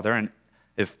the Father, and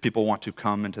if people want to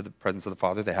come into the presence of the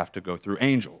Father, they have to go through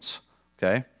angels,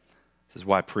 okay? This is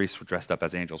why priests were dressed up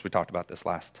as angels. We talked about this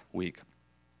last week.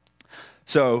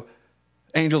 So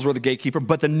angels were the gatekeeper,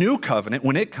 but the new covenant,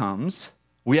 when it comes,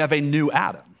 we have a new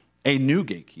Adam, a new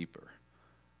gatekeeper,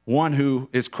 one who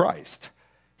is Christ.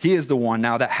 He is the one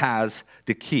now that has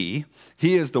the key.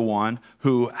 He is the one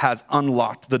who has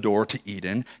unlocked the door to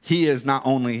Eden. He is not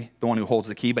only the one who holds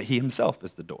the key, but he himself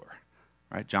is the door,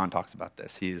 right? John talks about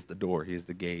this. He is the door. He is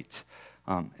the gate,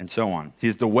 and so on. He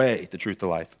is the way, the truth, the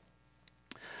life.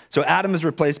 So Adam is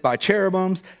replaced by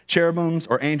cherubims. Cherubims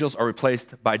or angels are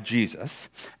replaced by Jesus.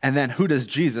 And then who does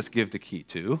Jesus give the key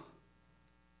to?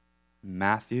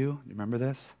 Matthew, do you remember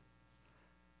this?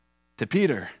 To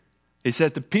Peter. He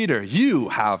says to Peter, you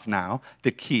have now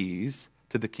the keys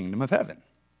to the kingdom of heaven.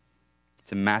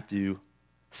 It's in Matthew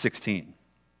 16.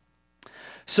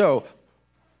 So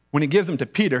when he gives them to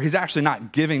Peter, he's actually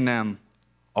not giving them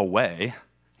away.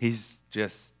 He's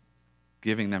just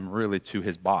giving them really to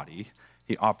his body.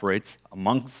 He operates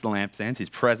amongst the lampstands. He's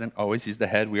present always. He's the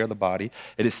head. We are the body.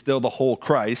 It is still the whole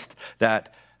Christ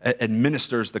that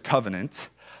administers the covenant.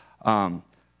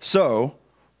 So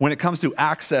when it comes to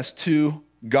access to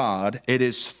God, it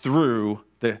is through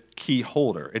the key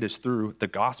holder. It is through the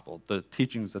gospel, the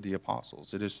teachings of the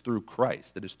apostles. It is through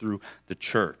Christ. It is through the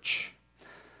church.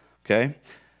 Okay?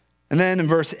 And then in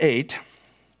verse 8,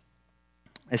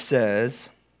 it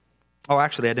says, I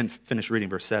didn't finish reading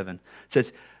verse 7. It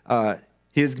says,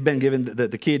 he has been given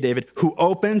the key of David, who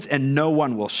opens and no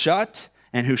one will shut,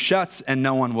 and who shuts and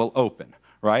no one will open,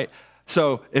 right?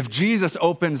 So if Jesus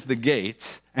opens the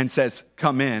gate and says,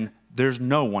 come in, there's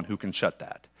no one who can shut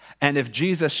that. And if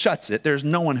Jesus shuts it, there's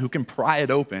no one who can pry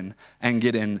it open and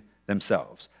get in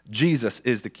themselves. Jesus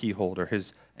is the key holder,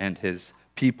 his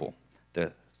people,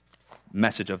 the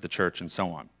message of the church, and so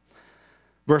on.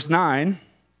 Verse 9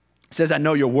 says, I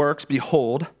know your works,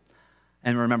 behold,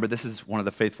 and remember, this is one of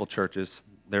the faithful churches.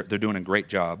 They're doing a great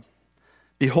job.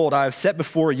 Behold, I have set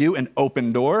before you an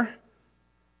open door,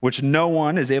 which no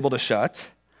one is able to shut.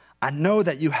 I know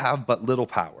that you have but little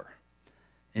power,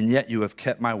 and yet you have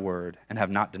kept my word and have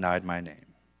not denied my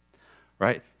name.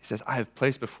 Right? He says, I have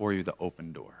placed before you the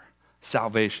open door.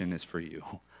 Salvation is for you.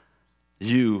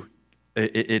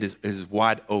 It is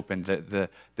wide open.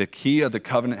 The key of the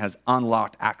covenant has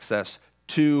unlocked access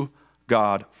to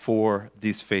God for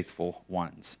these faithful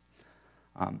ones.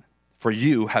 For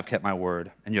you have kept my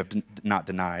word, and you have not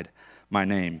denied my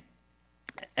name.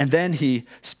 And then he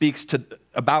speaks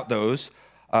about those,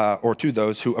 or to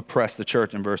those who oppress the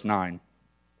church in verse 9.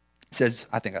 It says,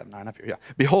 I think I have 9 up here, yeah.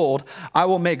 Behold, I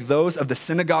will make those of the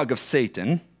synagogue of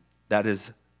Satan, that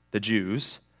is the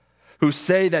Jews, who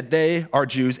say that they are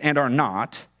Jews and are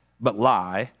not, but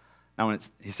lie. Now when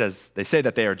he says they say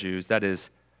that they are Jews, that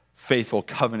is faithful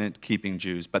covenant-keeping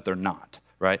Jews, but they're not,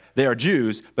 right? They are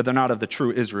Jews, but they're not of the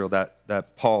true Israel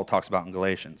that Paul talks about in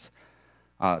Galatians.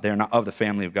 They are not of the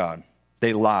family of God.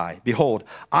 They lie. Behold,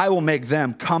 I will make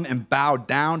them come and bow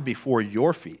down before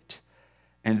your feet,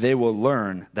 and they will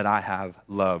learn that I have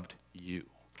loved you.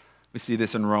 We see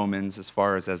this in Romans as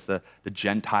far as the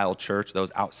Gentile church,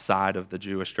 those outside of the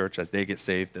Jewish church, as they get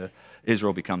saved,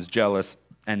 Israel becomes jealous,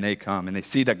 and they come, and they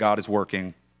see that God is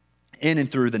working in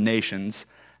and through the nations,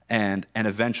 and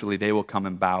eventually they will come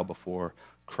and bow before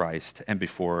Christ and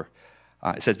before,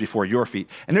 it says, before your feet.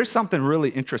 And there's something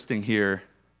really interesting here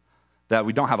that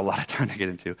we don't have a lot of time to get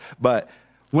into. But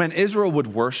when Israel would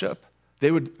worship, they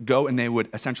would go and they would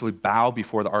essentially bow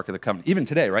before the Ark of the Covenant. Even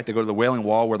today, right? They go to the Wailing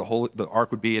Wall where the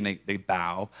Ark would be, and they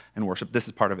bow and worship. This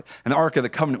is part of it. And the Ark of the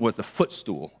Covenant was the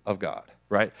footstool of God,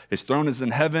 right? His throne is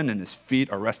in heaven, and his feet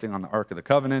are resting on the Ark of the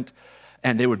Covenant.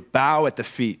 And they would bow at the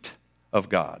feet of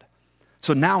God.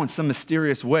 So now, in some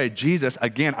mysterious way, Jesus,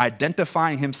 again,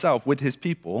 identifying himself with his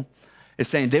people, is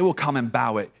saying they will come and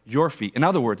bow at your feet. In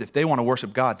other words, if they want to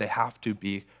worship God, they have to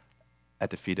be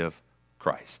at the feet of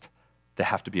Christ. They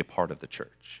have to be a part of the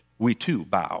church. We too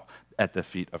bow at the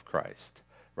feet of Christ,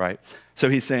 right? So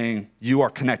he's saying, you are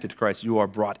connected to Christ. You are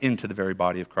brought into the very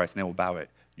body of Christ, and they will bow at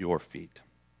your feet.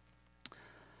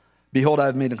 Behold, I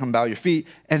have made them come bow at your feet,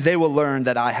 and they will learn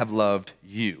that I have loved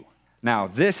you. Now,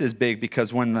 this is big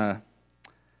because when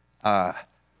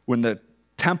the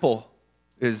temple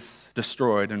is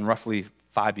destroyed in roughly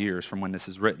 5 years from when this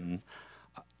is written,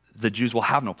 the Jews will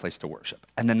have no place to worship.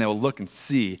 And then they'll look and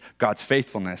see God's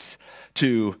faithfulness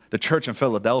to the church in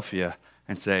Philadelphia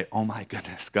and say, oh my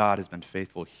goodness, God has been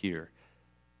faithful here.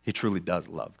 He truly does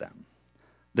love them.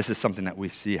 This is something that we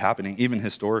see happening even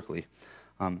historically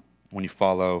when you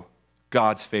follow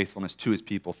God's faithfulness to his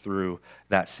people through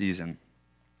that season.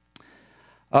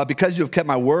 Because you have kept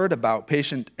my word about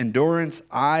patient endurance,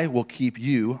 I will keep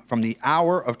you from the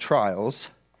hour of trials,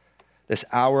 this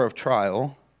hour of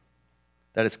trial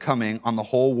that is coming on the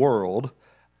whole world.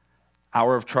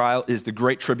 Hour of trial is the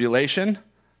Great Tribulation,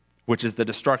 which is the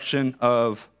destruction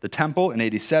of the temple in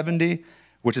AD 70,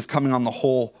 which is coming on the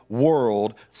whole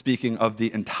world, speaking of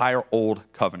the entire Old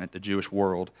Covenant, the Jewish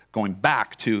world, going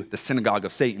back to the synagogue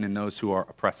of Satan and those who are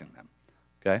oppressing them,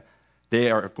 okay? They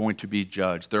are going to be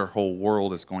judged. Their whole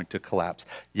world is going to collapse.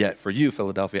 Yet for you,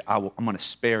 Philadelphia, I'm going to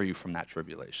spare you from that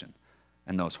tribulation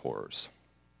and those horrors.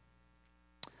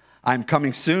 I'm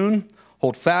coming soon.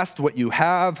 Hold fast what you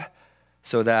have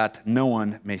so that no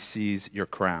one may seize your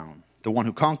crown. The one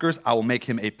who conquers, I will make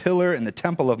him a pillar in the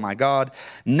temple of my God.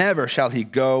 Never shall he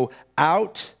go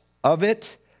out of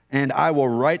it, and I will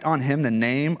write on him the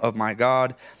name of my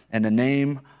God and the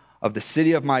name of the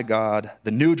city of my God,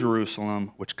 the new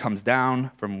Jerusalem, which comes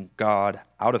down from God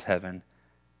out of heaven,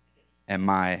 and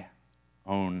my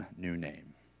own new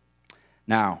name.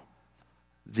 Now,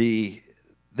 this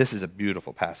is a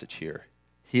beautiful passage here.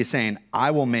 He is saying, I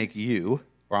will make you,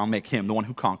 or I'll make him, the one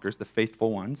who conquers, the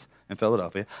faithful ones in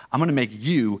Philadelphia, I'm going to make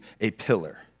you a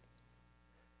pillar.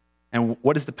 And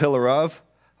what is the pillar of?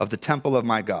 Of the temple of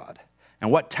my God.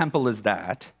 And what temple is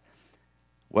that?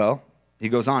 Well, he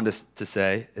goes on to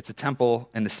say, it's a temple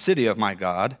in the city of my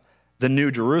God, the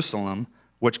new Jerusalem,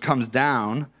 which comes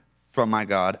down from my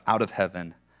God out of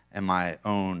heaven, and my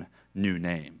own new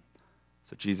name.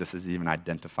 So Jesus is even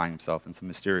identifying himself in some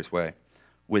mysterious way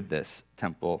with this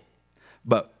temple.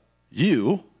 But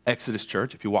you, Exodus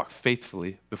Church, if you walk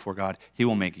faithfully before God, he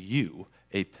will make you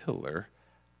a pillar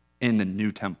in the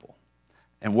new temple.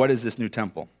 And what is this new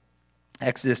temple?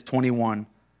 Revelation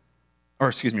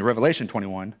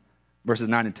 21, verses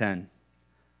 9 and 10.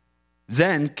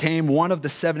 Then came one of the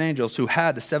seven angels who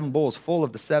had the seven bowls full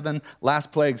of the seven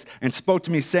last plagues and spoke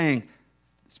to me saying,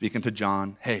 speaking to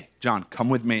John, hey, John, come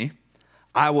with me.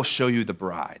 I will show you the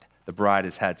bride. The bride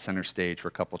has had center stage for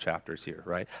a couple chapters here,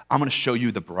 right? I'm going to show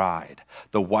you the bride,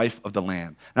 the wife of the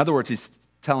Lamb. In other words, he's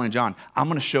telling John, I'm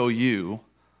going to show you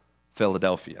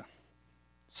Philadelphia,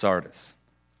 Sardis,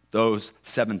 those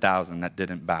 7,000 that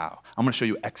didn't bow. I'm going to show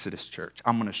you Exodus Church.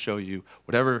 I'm going to show you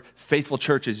whatever faithful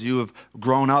churches you have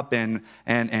grown up in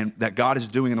and that God is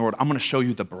doing in the world. I'm going to show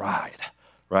you the bride,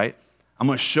 right? I'm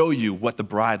going to show you what the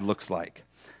bride looks like.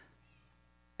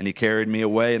 And he carried me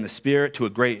away in the spirit to a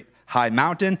great high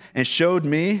mountain and showed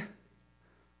me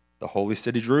the holy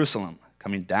city Jerusalem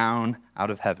coming down out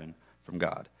of heaven from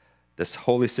God. This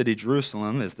holy city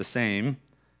Jerusalem is the same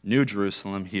new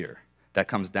Jerusalem here that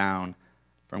comes down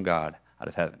from God out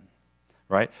of heaven,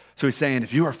 right? So he's saying,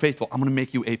 if you are faithful, I'm going to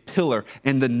make you a pillar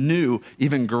in the new,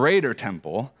 even greater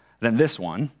temple than this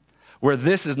one, where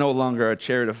this is no longer a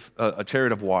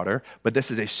chariot of water, but this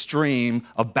is a stream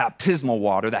of baptismal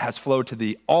water that has flowed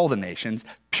to all the nations,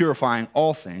 purifying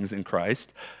all things in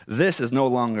Christ. This is no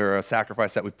longer a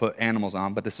sacrifice that we put animals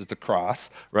on, but this is the cross,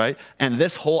 right? And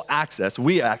this whole access,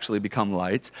 we actually become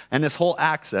lights, and this whole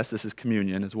access, this is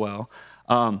communion as well,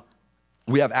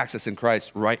 we have access in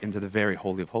Christ right into the very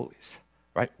Holy of Holies,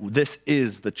 right? This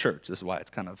is the church. This is why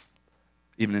it's kind of,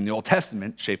 even in the Old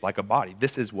Testament, shaped like a body.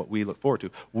 This is what we look forward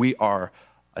to. We are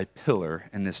a pillar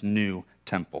in this new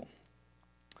temple.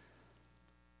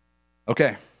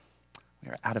 Okay, we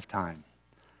are out of time.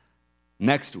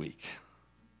 Next week,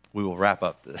 we will wrap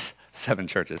up the 7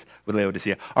 churches with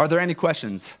Laodicea. Are there any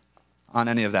questions on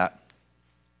any of that?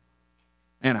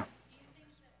 Anna?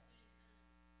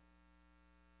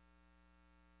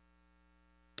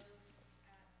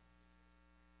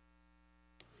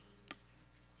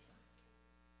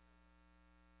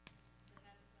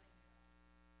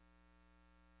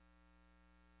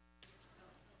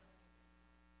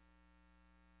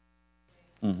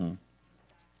 Mm-hmm.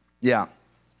 Yeah,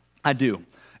 I do.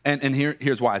 And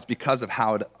here's why. It's because of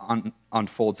how it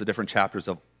unfolds the different chapters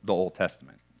of the Old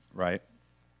Testament, right?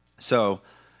 So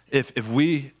I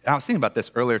was thinking about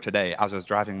this earlier today as I was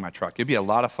driving my truck. It'd be a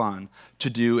lot of fun to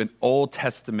do an Old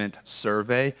Testament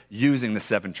survey using the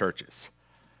 7 churches,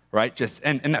 right?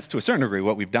 And that's to a certain degree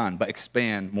what we've done, but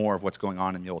expand more of what's going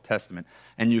on in the Old Testament.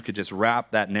 And you could just wrap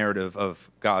that narrative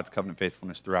of God's covenant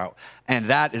faithfulness throughout. And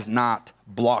that is not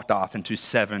blocked off into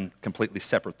 7 completely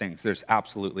separate things. There's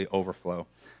absolutely overflow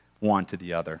one to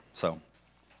the other. So,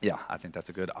 yeah, I think that's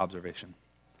a good observation.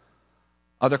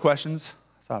 Other questions?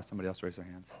 I saw somebody else raise their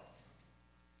hands.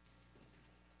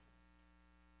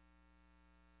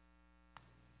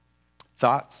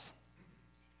 Thoughts?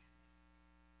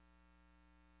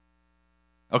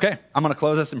 Okay, I'm going to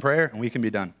close us in prayer and we can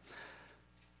be done.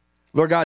 Lord God,